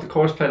 I thought the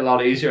course played a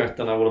lot easier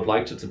than I would have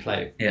liked it to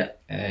play. Yeah.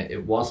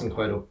 It wasn't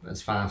quite up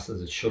as fast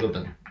as it should have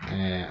been,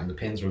 and the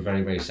pins were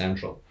very, very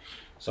central.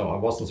 So I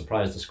wasn't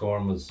surprised the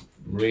scoring was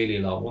really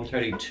low.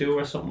 132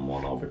 or something,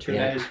 1 over 2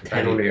 days.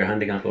 10 under your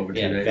handicap over 2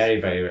 days. Yeah,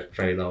 very, very,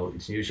 very low.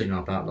 It's usually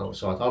not that low.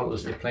 So I thought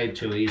it played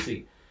too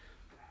easy.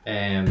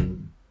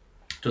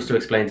 Just to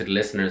explain to the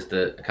listeners,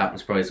 the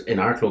Captain's Prize, in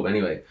our club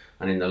anyway,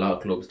 and in a lot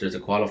of clubs, there's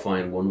a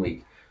qualifying 1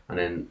 week, and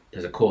then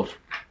there's a cut,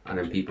 and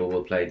then people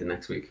will play the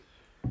next week.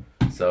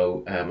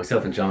 So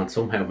myself and John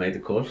somehow made the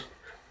cut.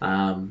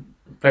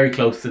 Very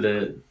close to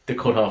the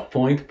cut-off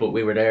point, but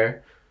we were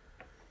there.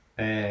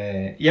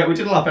 Yeah, we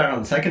did a lot better on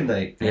the second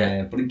day.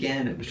 Yeah. But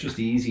again, it was just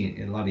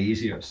a lot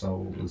easier.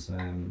 So it was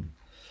a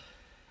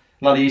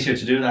lot easier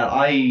to do that.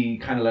 I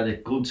kind of let a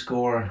good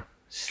score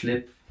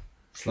slip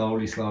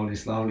slowly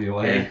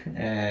away.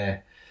 Yeah.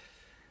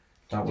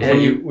 That was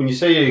When you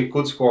say a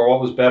good score, what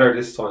was better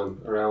this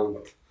time around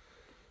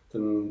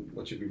than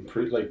what you've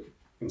been like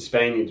in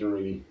Spain? You didn't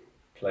really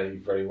play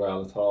very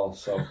well at all.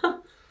 So I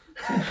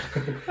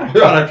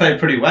thought I played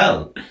pretty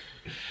well.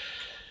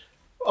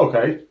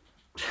 Okay.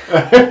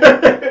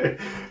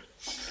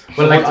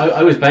 Well, like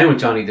I was playing with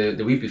Johnny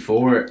the week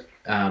before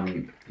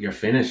your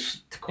finish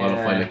to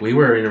qualify. Yeah. Like we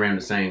were in around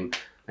the same,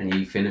 and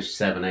he finished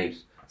 7-8.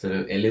 So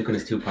Lucan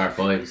is 2 par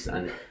 5s,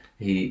 and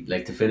he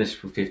like to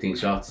finish with 15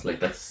 shots. Like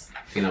that's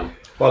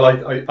Well,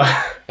 I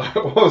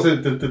what was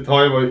it the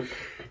time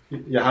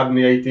you had in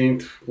the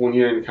 18th 1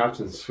 year in the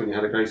captains when you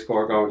had a great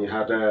score going? You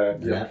had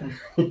 11.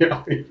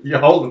 you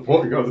hold the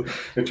putt. He goes,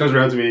 it turns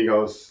around to me. He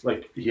goes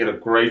like he had a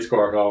great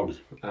score going,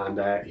 and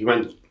he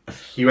went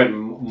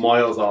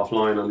miles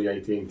offline on the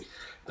 18th,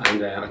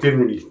 and I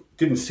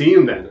didn't see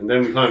him then. And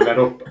then we kind of met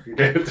up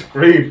at the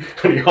green,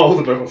 and he holds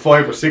about a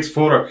 5 or 6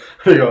 footer,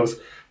 and he goes,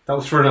 "That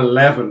was for an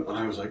 11," and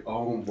I was like,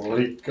 "Oh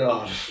my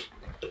god!"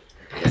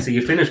 Yeah, so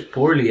you finished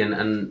poorly,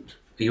 and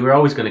you were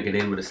always going to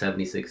get in with a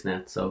 76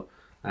 net. So,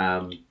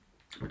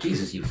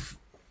 Jesus, you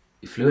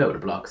flew out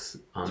of the blocks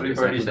on 3 the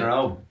second birdies in day. a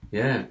row.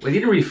 Yeah, well, you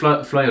didn't really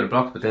fly out of the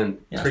blocks, but then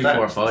 3,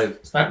 4, 5.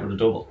 Start with a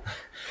double.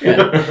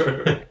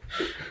 Yeah.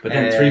 But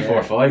then 3,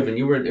 4, 5, and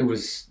it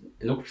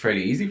looked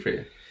fairly easy for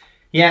you.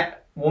 Yeah,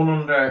 1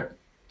 under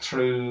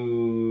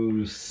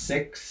through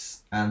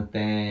 6, and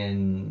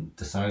then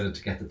decided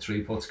to get the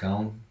 3 putts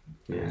going.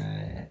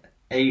 Yeah.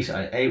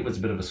 8 was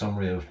a bit of a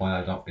summary of why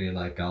I don't really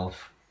like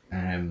golf.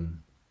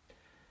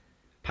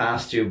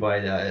 Passed you by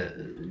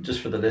just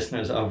for the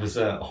listeners, I was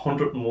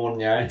 101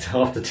 yards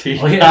off the tee.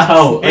 Oh yeah,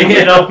 I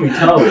hit off my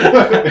toe.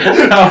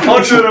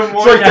 101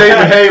 It's like David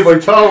yards. Hay,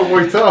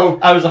 my toe.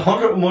 I was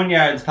 101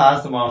 yards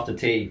past him off the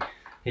tee.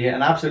 He hit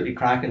an absolutely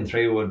cracking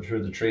 3-wood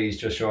through the trees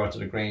just short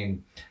of the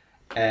green.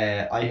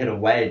 I hit a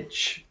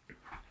wedge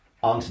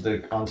onto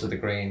the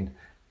green,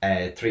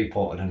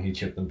 3-putted, and he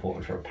chipped and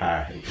putted for a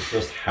par. It was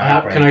just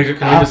heartbreaking.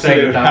 Can I just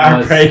say that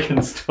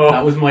heartbreaking stuff.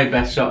 That was my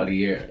best shot of the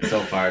year so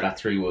far. That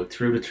 3-wood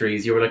through the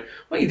trees. You were like,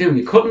 "What are you doing?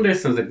 You cutting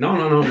this?" And I was like, "No,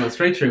 I'm going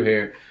straight through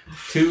here." I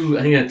think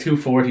I had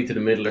 240 to the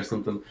middle or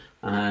something,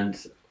 and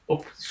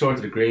up short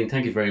of the green.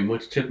 Thank you very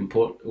much. Chip and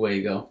putt. Away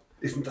you go.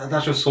 Isn't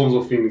that just sums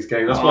up Phoenix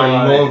game? That's why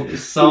I love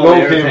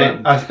irritating.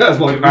 him as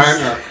my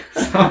partner.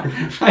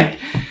 Like,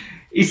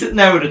 he's sitting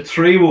there with a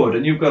 3-wood,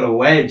 and you've got a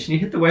wedge, and you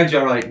hit the wedge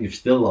all right, and you've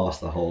still lost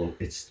the hole.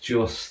 It's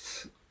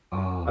just.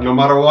 And no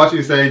matter what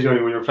you say,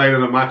 Johnny, when you're playing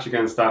in a match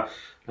against that,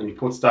 and he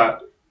puts that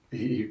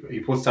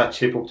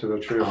chip up to the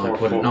 3 or 4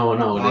 foot. It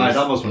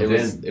almost went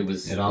was in. It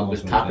was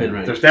almost went tapping in.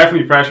 right. There's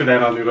definitely pressure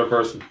then on the other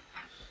person.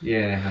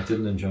 Yeah, I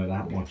didn't enjoy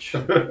that much.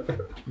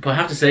 But I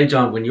have to say,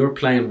 John, when you're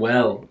playing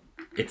well,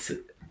 it's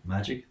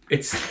Magic.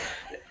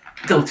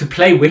 To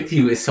play with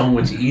you is so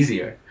much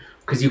easier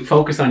because you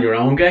focus on your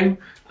own game,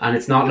 and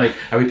it's not like,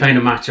 are we playing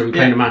a match?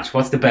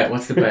 What's the bet?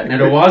 Now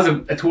there was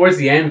towards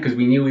the end, because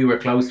we knew we were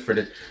close for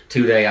the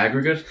 2-day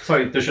aggregate.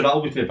 Sorry, there should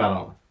always be a bet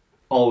on.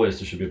 Always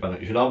there should be a bet on.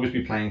 You should always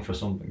be playing for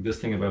something. This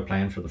thing about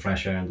playing for the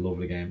fresh air and the love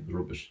of the game is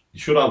rubbish. You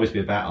should always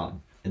be a bet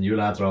on. And you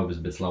lads are always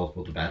a bit slow to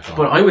put the bets on.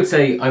 But I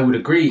would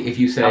agree if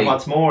you say... And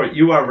what's more,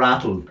 you are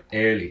rattled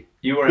early.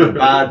 You were in a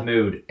bad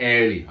mood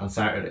early on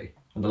Saturday.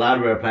 And the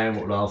lad we were playing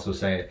with would also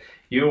say,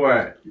 you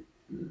were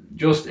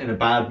just in a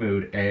bad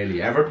mood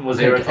early. Everton was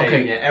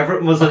irritating you.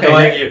 Everton was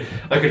annoying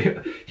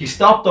you. He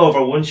stopped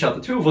over one shot.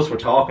 The two of us were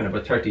talking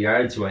about 30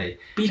 yards away.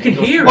 But you can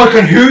hear I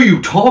can hear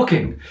you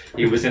talking.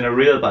 He was in a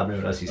real bad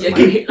mood as he said.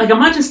 Like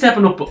imagine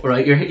stepping up,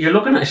 right? You're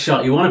looking at a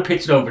shot. You want to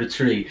pitch it over the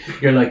tree.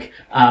 You're like,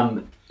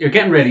 you're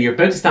getting ready. You're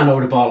about to stand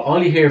over the ball.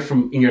 All you hear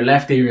from in your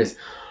left ear is,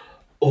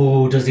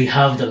 oh, does he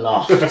have the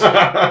loft? Does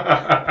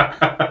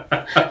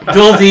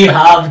he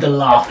have the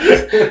loft?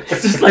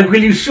 It's just like,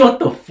 will you shut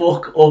the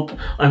fuck up?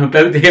 I'm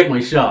about to hit my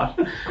shot.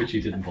 Which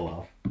you didn't pull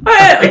off.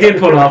 I did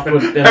pull off,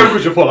 but How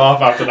could you pull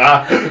off after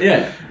that?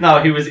 yeah.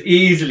 No, he was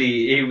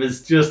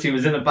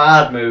in a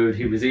bad mood.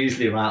 He was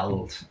easily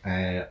rattled.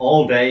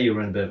 All day you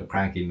were in a bit of a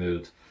cranky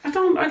mood. I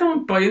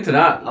don't buy into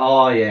that.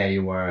 Oh yeah,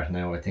 you were.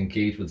 No, I think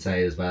Keith would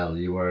say as well.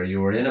 You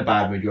were in a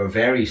bad mood. You were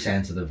very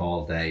sensitive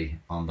all day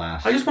on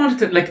that. I just wanted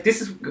to, like,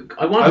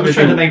 I was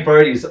trying to make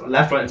birdies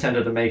left, right, and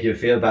centre to make you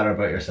feel better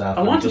about yourself.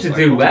 I wanted to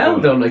do well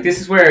though. Like, this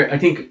is where I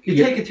think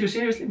you take it too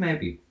seriously,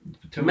 maybe.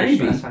 Too much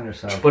stress on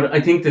yourself. But I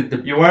think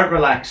that you weren't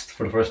relaxed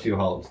for the first few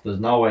holes.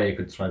 There's no way you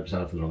could describe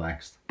yourself as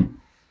relaxed.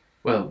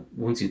 Well,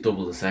 once you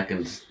double the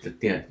second,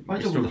 yeah. I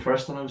doubled the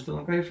first and I was still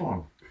in great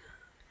form.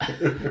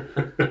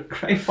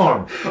 Great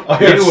form.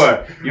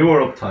 You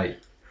were uptight.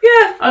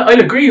 Yeah,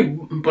 I'll agree,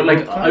 but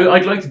like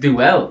I'd like to do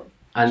well,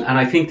 and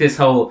I think this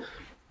whole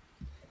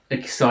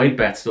like side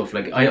bet stuff,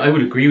 like I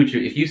would agree with you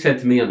if you said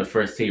to me on the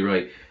first tee,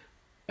 right,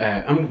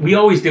 and we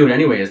always do it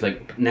anyway, is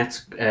like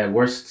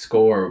worst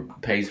score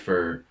pays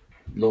for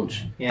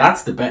lunch. Yeah.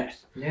 That's the bet.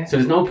 Yeah. So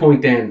there's no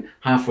point then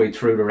halfway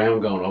through the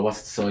round going, oh,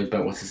 what's the side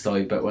bet? What's the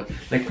side bet? What,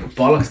 like,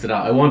 bollocks to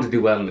that. I want to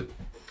do well in the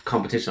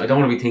competition. I don't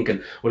want to be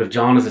thinking, well, if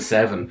John is a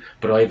 7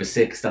 but I have a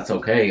 6, that's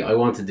okay. I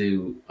want to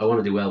do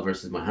well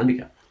versus my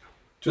handicap.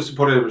 Just to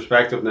put it in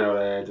perspective now,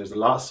 there's a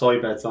lot of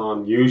side bets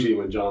on usually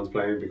when John's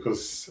playing,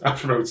 because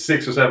after about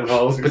 6 or 7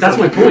 holes, but that's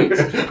my point.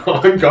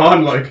 I'm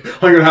gone. Like,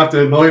 I'm gonna have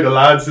to annoy the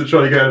lads to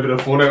try to get a bit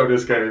of fun out of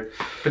this game.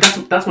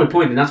 But that's my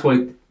point, and that's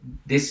why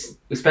this,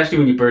 especially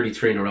when you birdie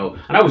 3 in a row,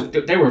 and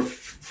they were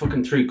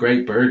fucking 3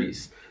 great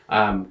birdies,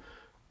 and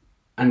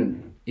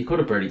you could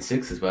have birdied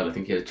 6 as well. I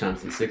think you had a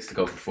chance in 6 to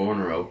go for 4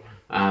 in a row.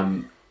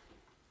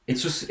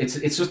 It's just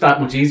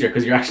that much easier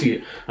because you're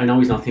actually. I know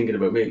he's not thinking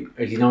about me.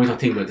 He's not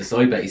thinking about the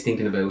side bet. He's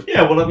thinking about.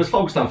 Yeah, well, I was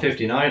focused on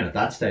 59 at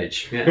that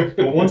stage. Yeah.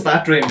 But once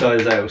that dream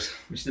dies out,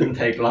 which didn't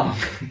take long,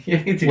 you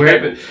need to get a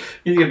bit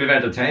of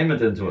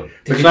entertainment into it.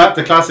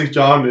 The classic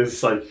John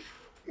is like,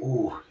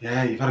 oh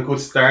yeah, you've had a good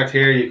start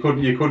here. You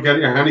could get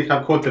your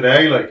handicap cut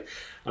today, like.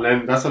 And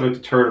then that's about the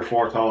 3rd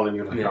or 4th hole, and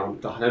you're like,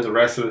 then the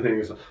rest of the thing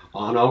is,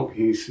 oh no,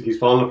 he's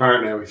falling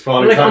apart now. He's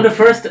falling apart. On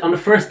the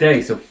first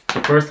day, so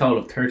the first hole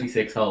of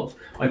 36 holes,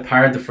 I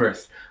parred the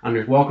first, and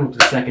we're walking up to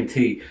the second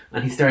tee,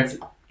 and he starts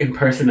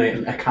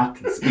impersonating a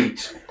captain's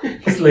speech.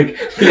 He's like,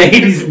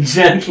 ladies and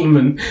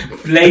gentlemen,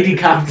 lady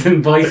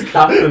captain, vice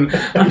captain.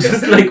 I'm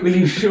just like, will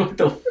you shut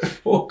the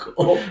fuck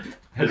up?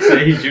 I'd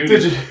say he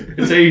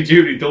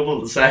duly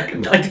doubled the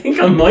second. I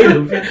think I might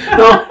have.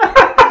 No.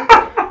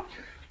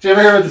 Do you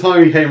ever hear at the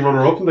time he came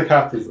runner-up in the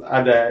captains,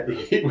 and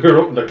we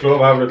were up in the club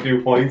having a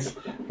few points,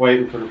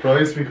 waiting for the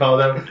prize to be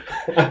called out.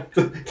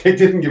 They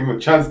didn't give him a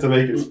chance to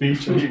make a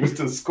speech, and he was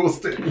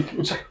disgusted. He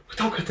was like, we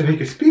don't get to make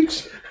a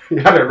speech. He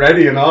had it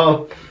ready and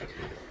all.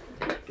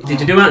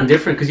 Did you do anything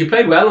different? Because you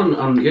played well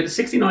on you had a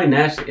 69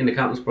 net in the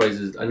captain's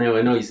prizes. I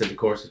know you said the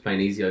course was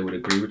playing easy. I would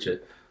agree with you.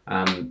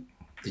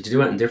 Did you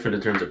do anything different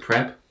in terms of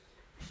prep?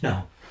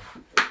 No.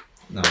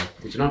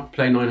 Did you not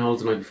play 9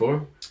 holes the night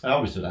before? I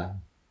always do that.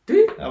 Do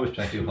you? I always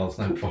play 2 holes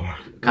the night before.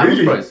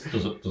 Captain's prize?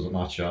 Does it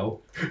not show?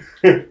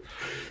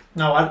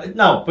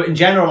 No, but in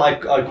general, I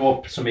go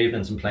up some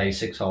evenings and play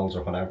 6 holes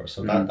or whatever,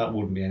 so that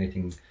wouldn't be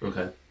anything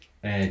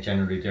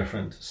generally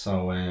different.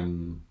 So,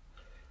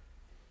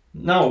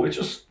 no, it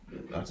just,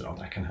 I don't know,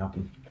 that can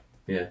happen.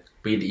 Yeah,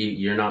 but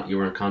you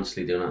weren't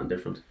consciously doing anything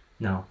different?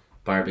 No.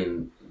 Bar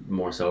being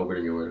more sober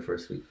than you were the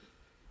first week?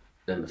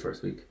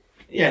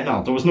 Yeah,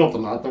 no, there was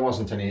nothing. There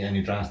wasn't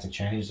any drastic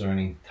changes or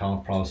any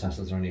thought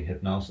processes or any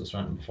hypnosis or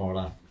anything before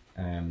that.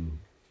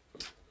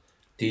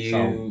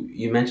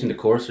 You mentioned the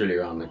course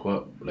earlier on?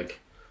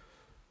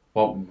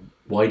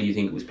 Why do you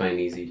think it was playing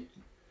easy?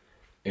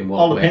 In what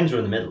all way? The pins were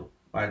in the middle.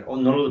 Right,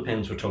 none of the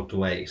pins were tucked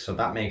away, so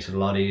that makes it a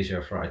lot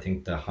easier for, I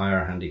think, the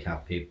higher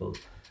handicap people.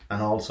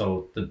 And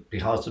also,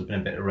 because there'd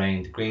been a bit of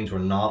rain, the greens were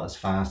not as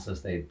fast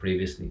as they'd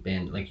previously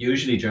been. Like,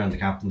 usually during the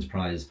captain's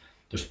prize,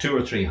 there's 2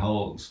 or 3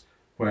 holes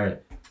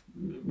where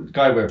the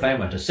guy we were playing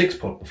with, a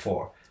 6-putt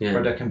before,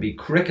 where there can be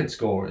cricket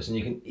scores and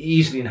you can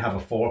easily have a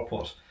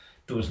 4-putt.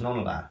 There was none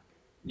of that.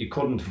 You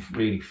couldn't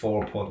really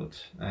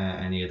 4-putt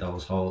any of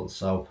those holes.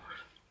 So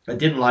I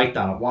didn't like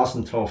that. It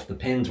wasn't tough. The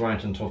pins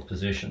weren't in tough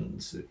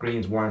positions. The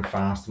greens weren't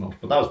fast enough.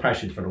 But that was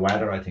partially for the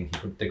weather, I think.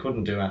 They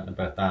couldn't do anything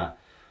about that.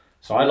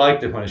 So I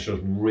liked it when it's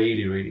just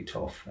really, really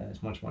tough.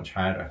 It's much, much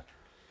harder.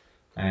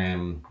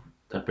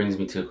 That brings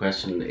me to a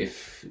question.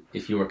 If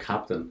you were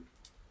captain,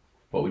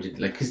 what would you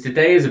like? Because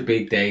today is a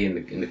big day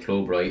in the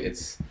club, right?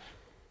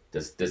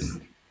 There's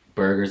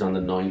burgers on the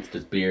 9th.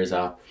 There's beers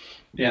up.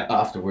 Yeah.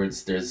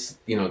 Afterwards, there's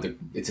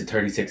it's a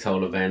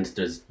 36-hole event.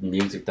 There's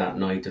music that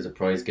night. There's a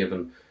prize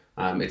given.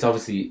 It's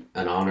obviously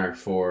an honour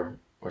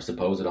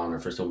supposed honour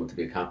for someone to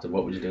be a captain.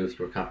 What would you do if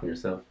you were captain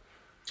yourself?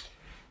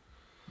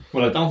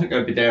 Well, I don't think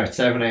I'd be there at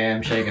 7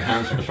 a.m. shaking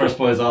hands with the first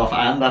boys off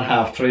and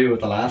at 3:30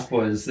 with the last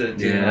boys.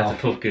 That's a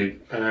tough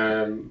gig.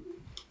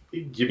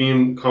 You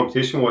mean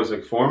competition-wise,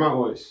 like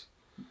format-wise?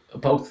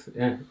 Both,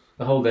 yeah,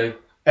 the whole day.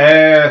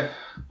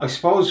 I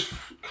suppose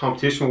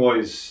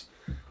competition-wise,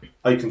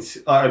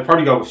 I'd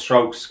probably go with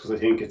strokes because I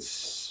think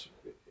it's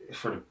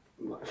for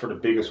the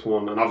biggest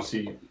one, and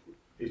obviously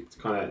it's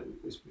kind of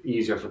it's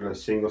easier for the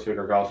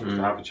single-figure golfers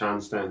to have a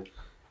chance then.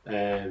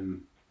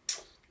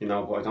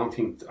 But I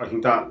think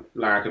that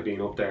Lark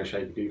being up there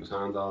shaking people's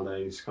hands all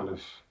day is kind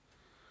of.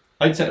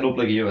 I'd set it up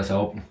like a US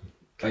Open.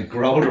 Like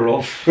grow the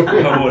rough.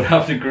 I would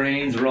have the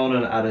greens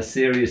running at a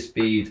serious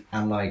speed,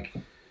 and like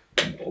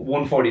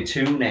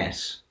 142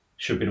 net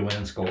should be the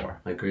winning score.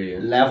 I agree. Yeah.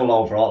 Level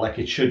overall, like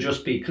it should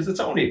just be, because it's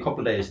only a couple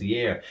of days of the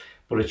year,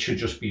 but it should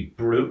just be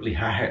brutally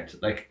hard.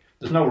 Like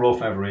there's no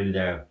rough ever really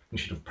there. You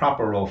should have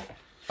proper rough,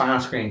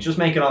 fast greens. Just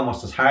make it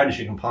almost as hard as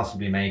you can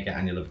possibly make it,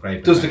 and you'll have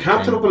great. Does the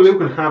captain up in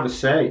Lucan have a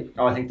say?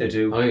 Oh, I think they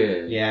do. Oh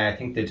yeah. Yeah, I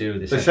think they do.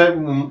 They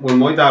said when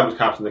my dad was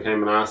captain, they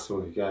came and asked him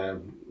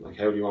like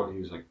how do you want?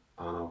 He was like,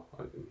 I don't know.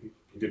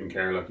 He didn't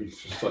care. Like he's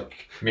just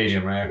like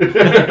medium rare.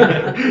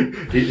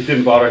 It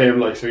didn't bother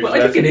him. Like so. Well, I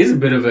think it is a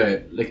bit of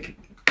a like.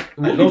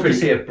 I'd love to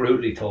see it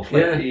brutally tough.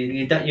 Like, yeah.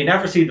 You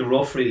never see the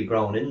rough really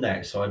growing in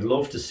there, so I'd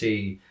love to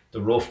see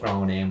the rough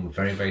growing in with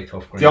very, very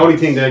tough greens. The only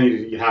thing then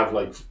you have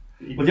like.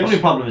 Well, the only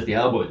problem is the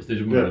elbows. They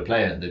just wouldn't to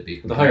play it. They'd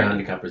be the higher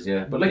handicappers,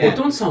 yeah. But like they've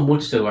done so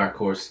much to our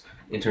course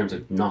in terms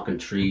of knocking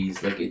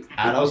trees. Like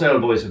those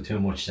elbows have too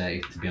much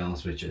say. To be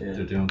honest with you, Yeah.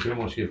 they're doing too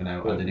much giving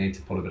out, and they need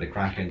to put a bit of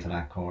crack into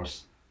that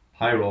course.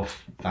 High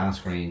rough,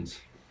 fast greens.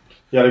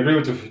 Yeah, I agree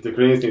with the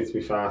greens need to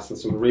be fast and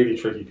some really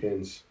tricky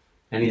pins.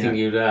 anything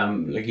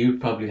you'd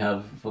probably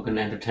have fucking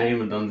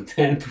entertainment on the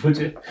tent, would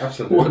you?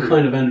 Absolutely. What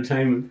kind of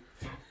entertainment?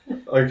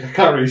 I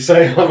can't really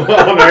say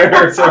on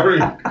air, sorry.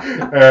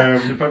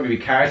 There'd probably be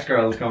cart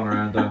girls going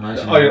around, I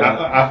imagine.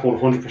 At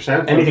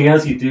 100%. Anything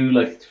else you do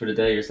like for the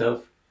day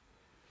yourself?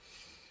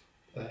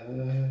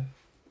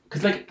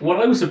 Because like what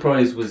I was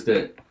surprised was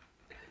that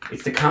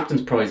it's the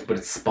captain's prize, but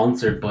it's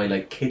sponsored by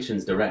like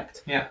Kitchens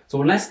Direct. Yeah.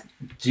 So unless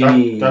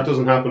Ginny, that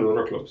doesn't happen in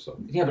other clubs. So.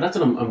 yeah, but that's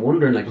what I'm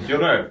wondering. Like The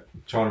other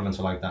tournaments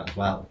are like that as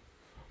well.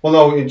 Well,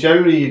 no.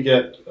 Generally, you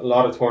get a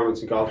lot of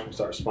tournaments in golf clubs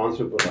that are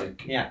sponsored, but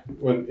like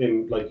when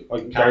in like I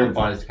Captain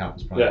buys the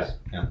captain's prize.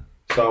 Yeah.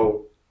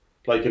 So,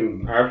 like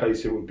in our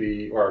place, it would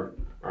be or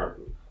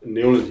in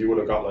Newlands, you would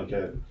have got like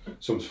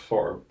some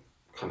sort of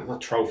kind of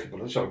not trophy,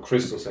 but it's a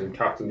crystal saying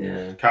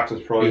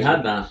captain's prize. we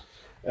had that.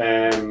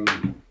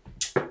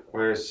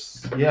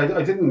 Whereas,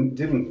 I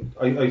didn't.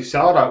 I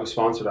saw that was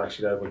sponsored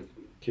actually there by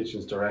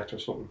Kitchens Direct or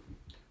something,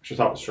 which I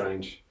thought was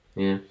strange.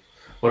 Yeah.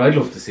 What I'd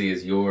love to see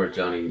is your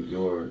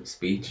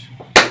speech.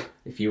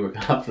 If you were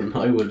captain,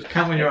 I would.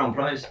 Can't win your own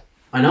prize.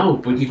 I know,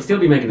 but you'd still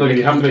be making. No,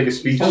 you have to make a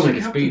speech. Still make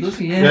a speech. Does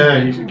he?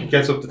 He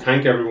gets up to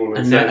thank everyone.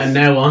 And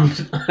now on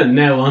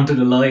to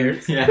the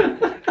liars. Yeah.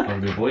 Or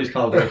the boys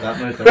called out that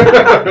night.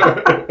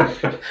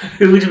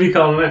 Who would you be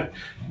calling out?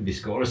 There'd be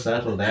score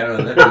settled there,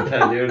 and let me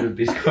tell you, there'd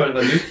be score.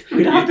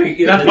 You'd have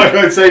to. Like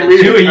I'd say,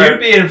 You'd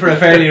be in for a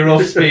fairly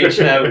rough speech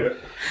now.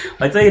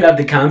 I'd say you'd have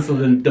to cancel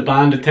the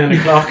band at 10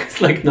 o'clock.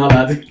 It's like, no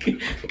lads,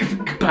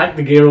 pack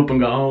the gear up and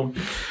go home.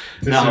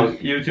 No,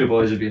 you two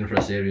boys would be in for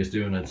a serious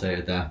doing, I'd say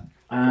at that.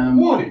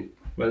 Why?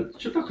 Well,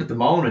 just look at the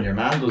moaning your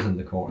man does in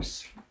the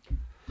course.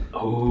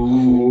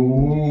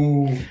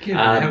 Oh. Give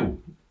out.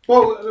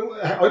 Well,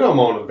 I don't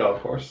moan at the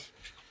golf course.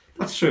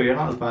 That's true, you're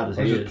not as bad as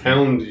I he just is.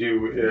 pound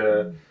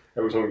you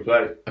every time we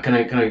play. Can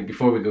I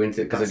before we go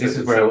into it, because this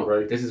is where I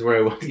did. This is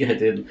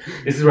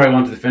where I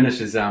wanted to finish.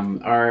 Is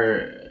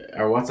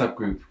our WhatsApp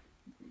group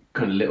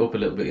kind of lit up a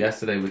little bit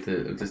yesterday with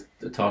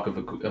the talk of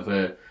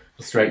a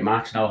straight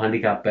match, no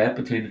handicap bet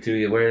between the two of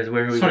you. Where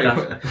are we? Sorry, I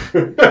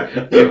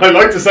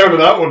like the sound of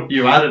that one.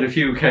 you added a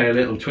few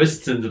little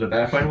twists into the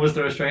bet. When was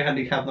there a straight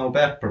handicap no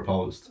bet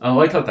proposed? Oh,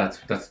 I thought that's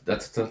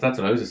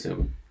what I was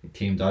assuming.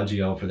 Team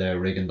dodgy over there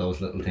rigging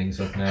those little things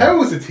up now. How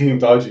was the team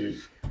dodgy?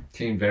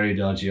 Team very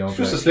dodgy over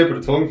It's just there. a slip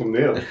of the tongue from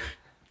Neil.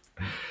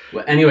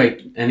 Well, anyway,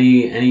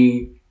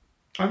 any.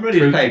 I'm ready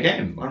to play a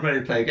game.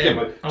 Yeah,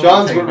 but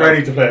John's not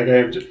ready to play a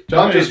game.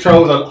 John just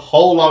throws a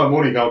whole lot of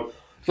money going.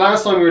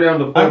 Last time we were down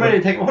the pub. I'm ready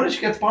to take. Why don't you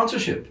get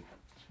sponsorship?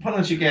 Why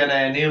don't you get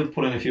Neil to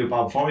put in a few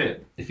bob for you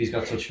if he's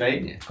got such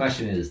faith in you? The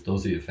question is,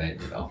 does he have faith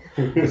in you though?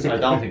 I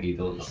don't think he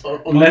does.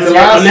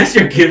 Unless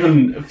you're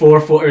given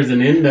 4 footers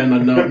and in,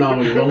 then no,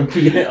 we won't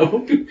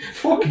be.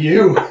 Fuck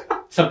you.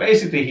 So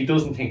basically, he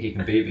doesn't think he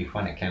can beat me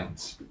when it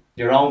counts.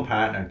 Your own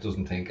partner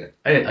doesn't think it.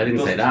 I didn't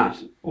say that.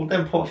 Well,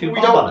 then put a few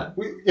We bob on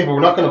it. but we're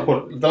not going to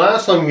put. The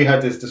last time we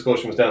had this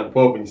discussion was down the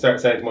pub, and you started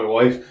saying to my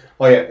wife,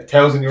 "Oh yeah,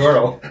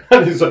 €1,000,"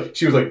 and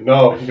she was like,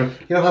 "No, you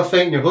don't have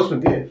faith in your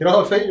husband, do you? You don't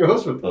have faith in your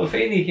husband." Well,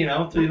 Feeney, do you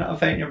not have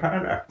faith in your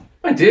partner?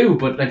 I do,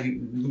 but like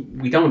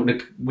we don't.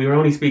 Like, we were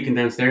only speaking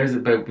downstairs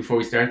about before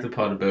we started the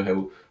pod about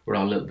how we're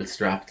all a little bit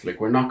strapped. Like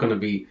we're not going to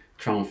be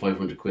throwing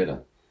 500 quid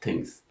at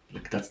things.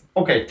 Like that's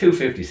okay.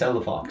 250. Sell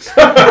the fox.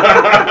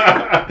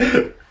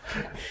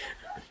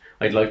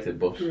 I'd like to,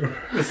 but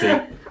we'll see.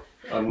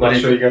 I'm not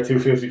sure you get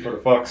 250 for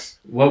the fox.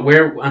 What's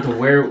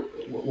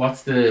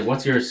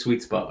your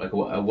sweet spot? Like,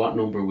 what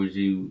number would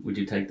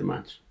you take the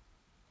match?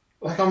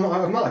 Like I'm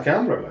not a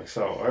gambler, like,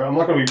 so I'm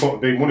not going to be putting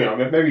big money on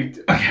it. Maybe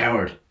A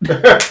coward.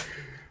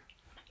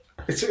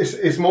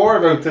 it's more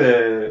about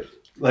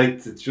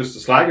just the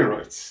slagging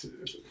rights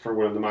for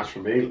winning the match for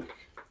me. Like.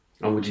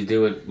 And would you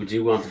do it? Would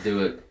you want to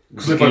do it?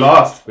 Because if I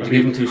lost, would you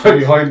give him 2 I'd shots?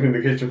 be hiding in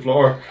the kitchen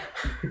floor.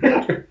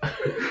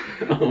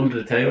 Under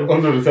the table?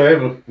 Under the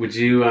table. Would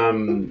you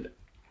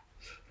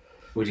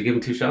give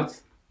him 2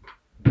 shots?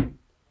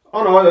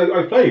 Oh no,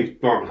 I play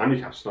normal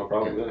handicaps, no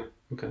problem, yeah.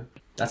 Okay.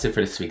 That's it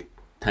for this week.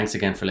 Thanks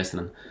again for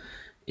listening.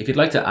 If you'd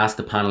like to ask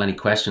the panel any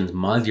questions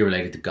mildly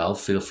related to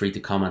golf, feel free to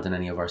comment on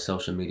any of our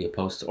social media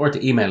posts or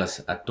to email us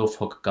at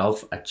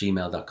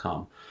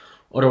duffhookgolf@gmail.com.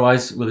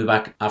 Otherwise, we'll be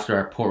back after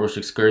our Portrush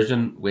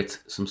excursion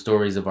with some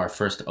stories of our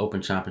first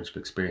Open Championship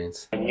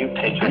experience. Can you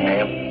take your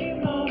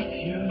name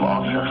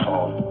off your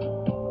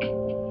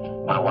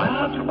phone? My wife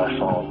answered my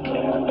phone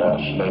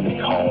and maybe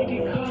call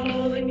you.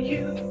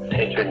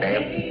 Take your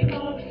name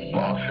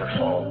off your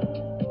phone.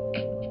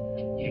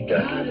 You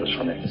gotta do this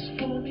for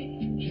me.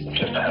 Just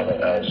to have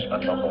it as a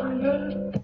number.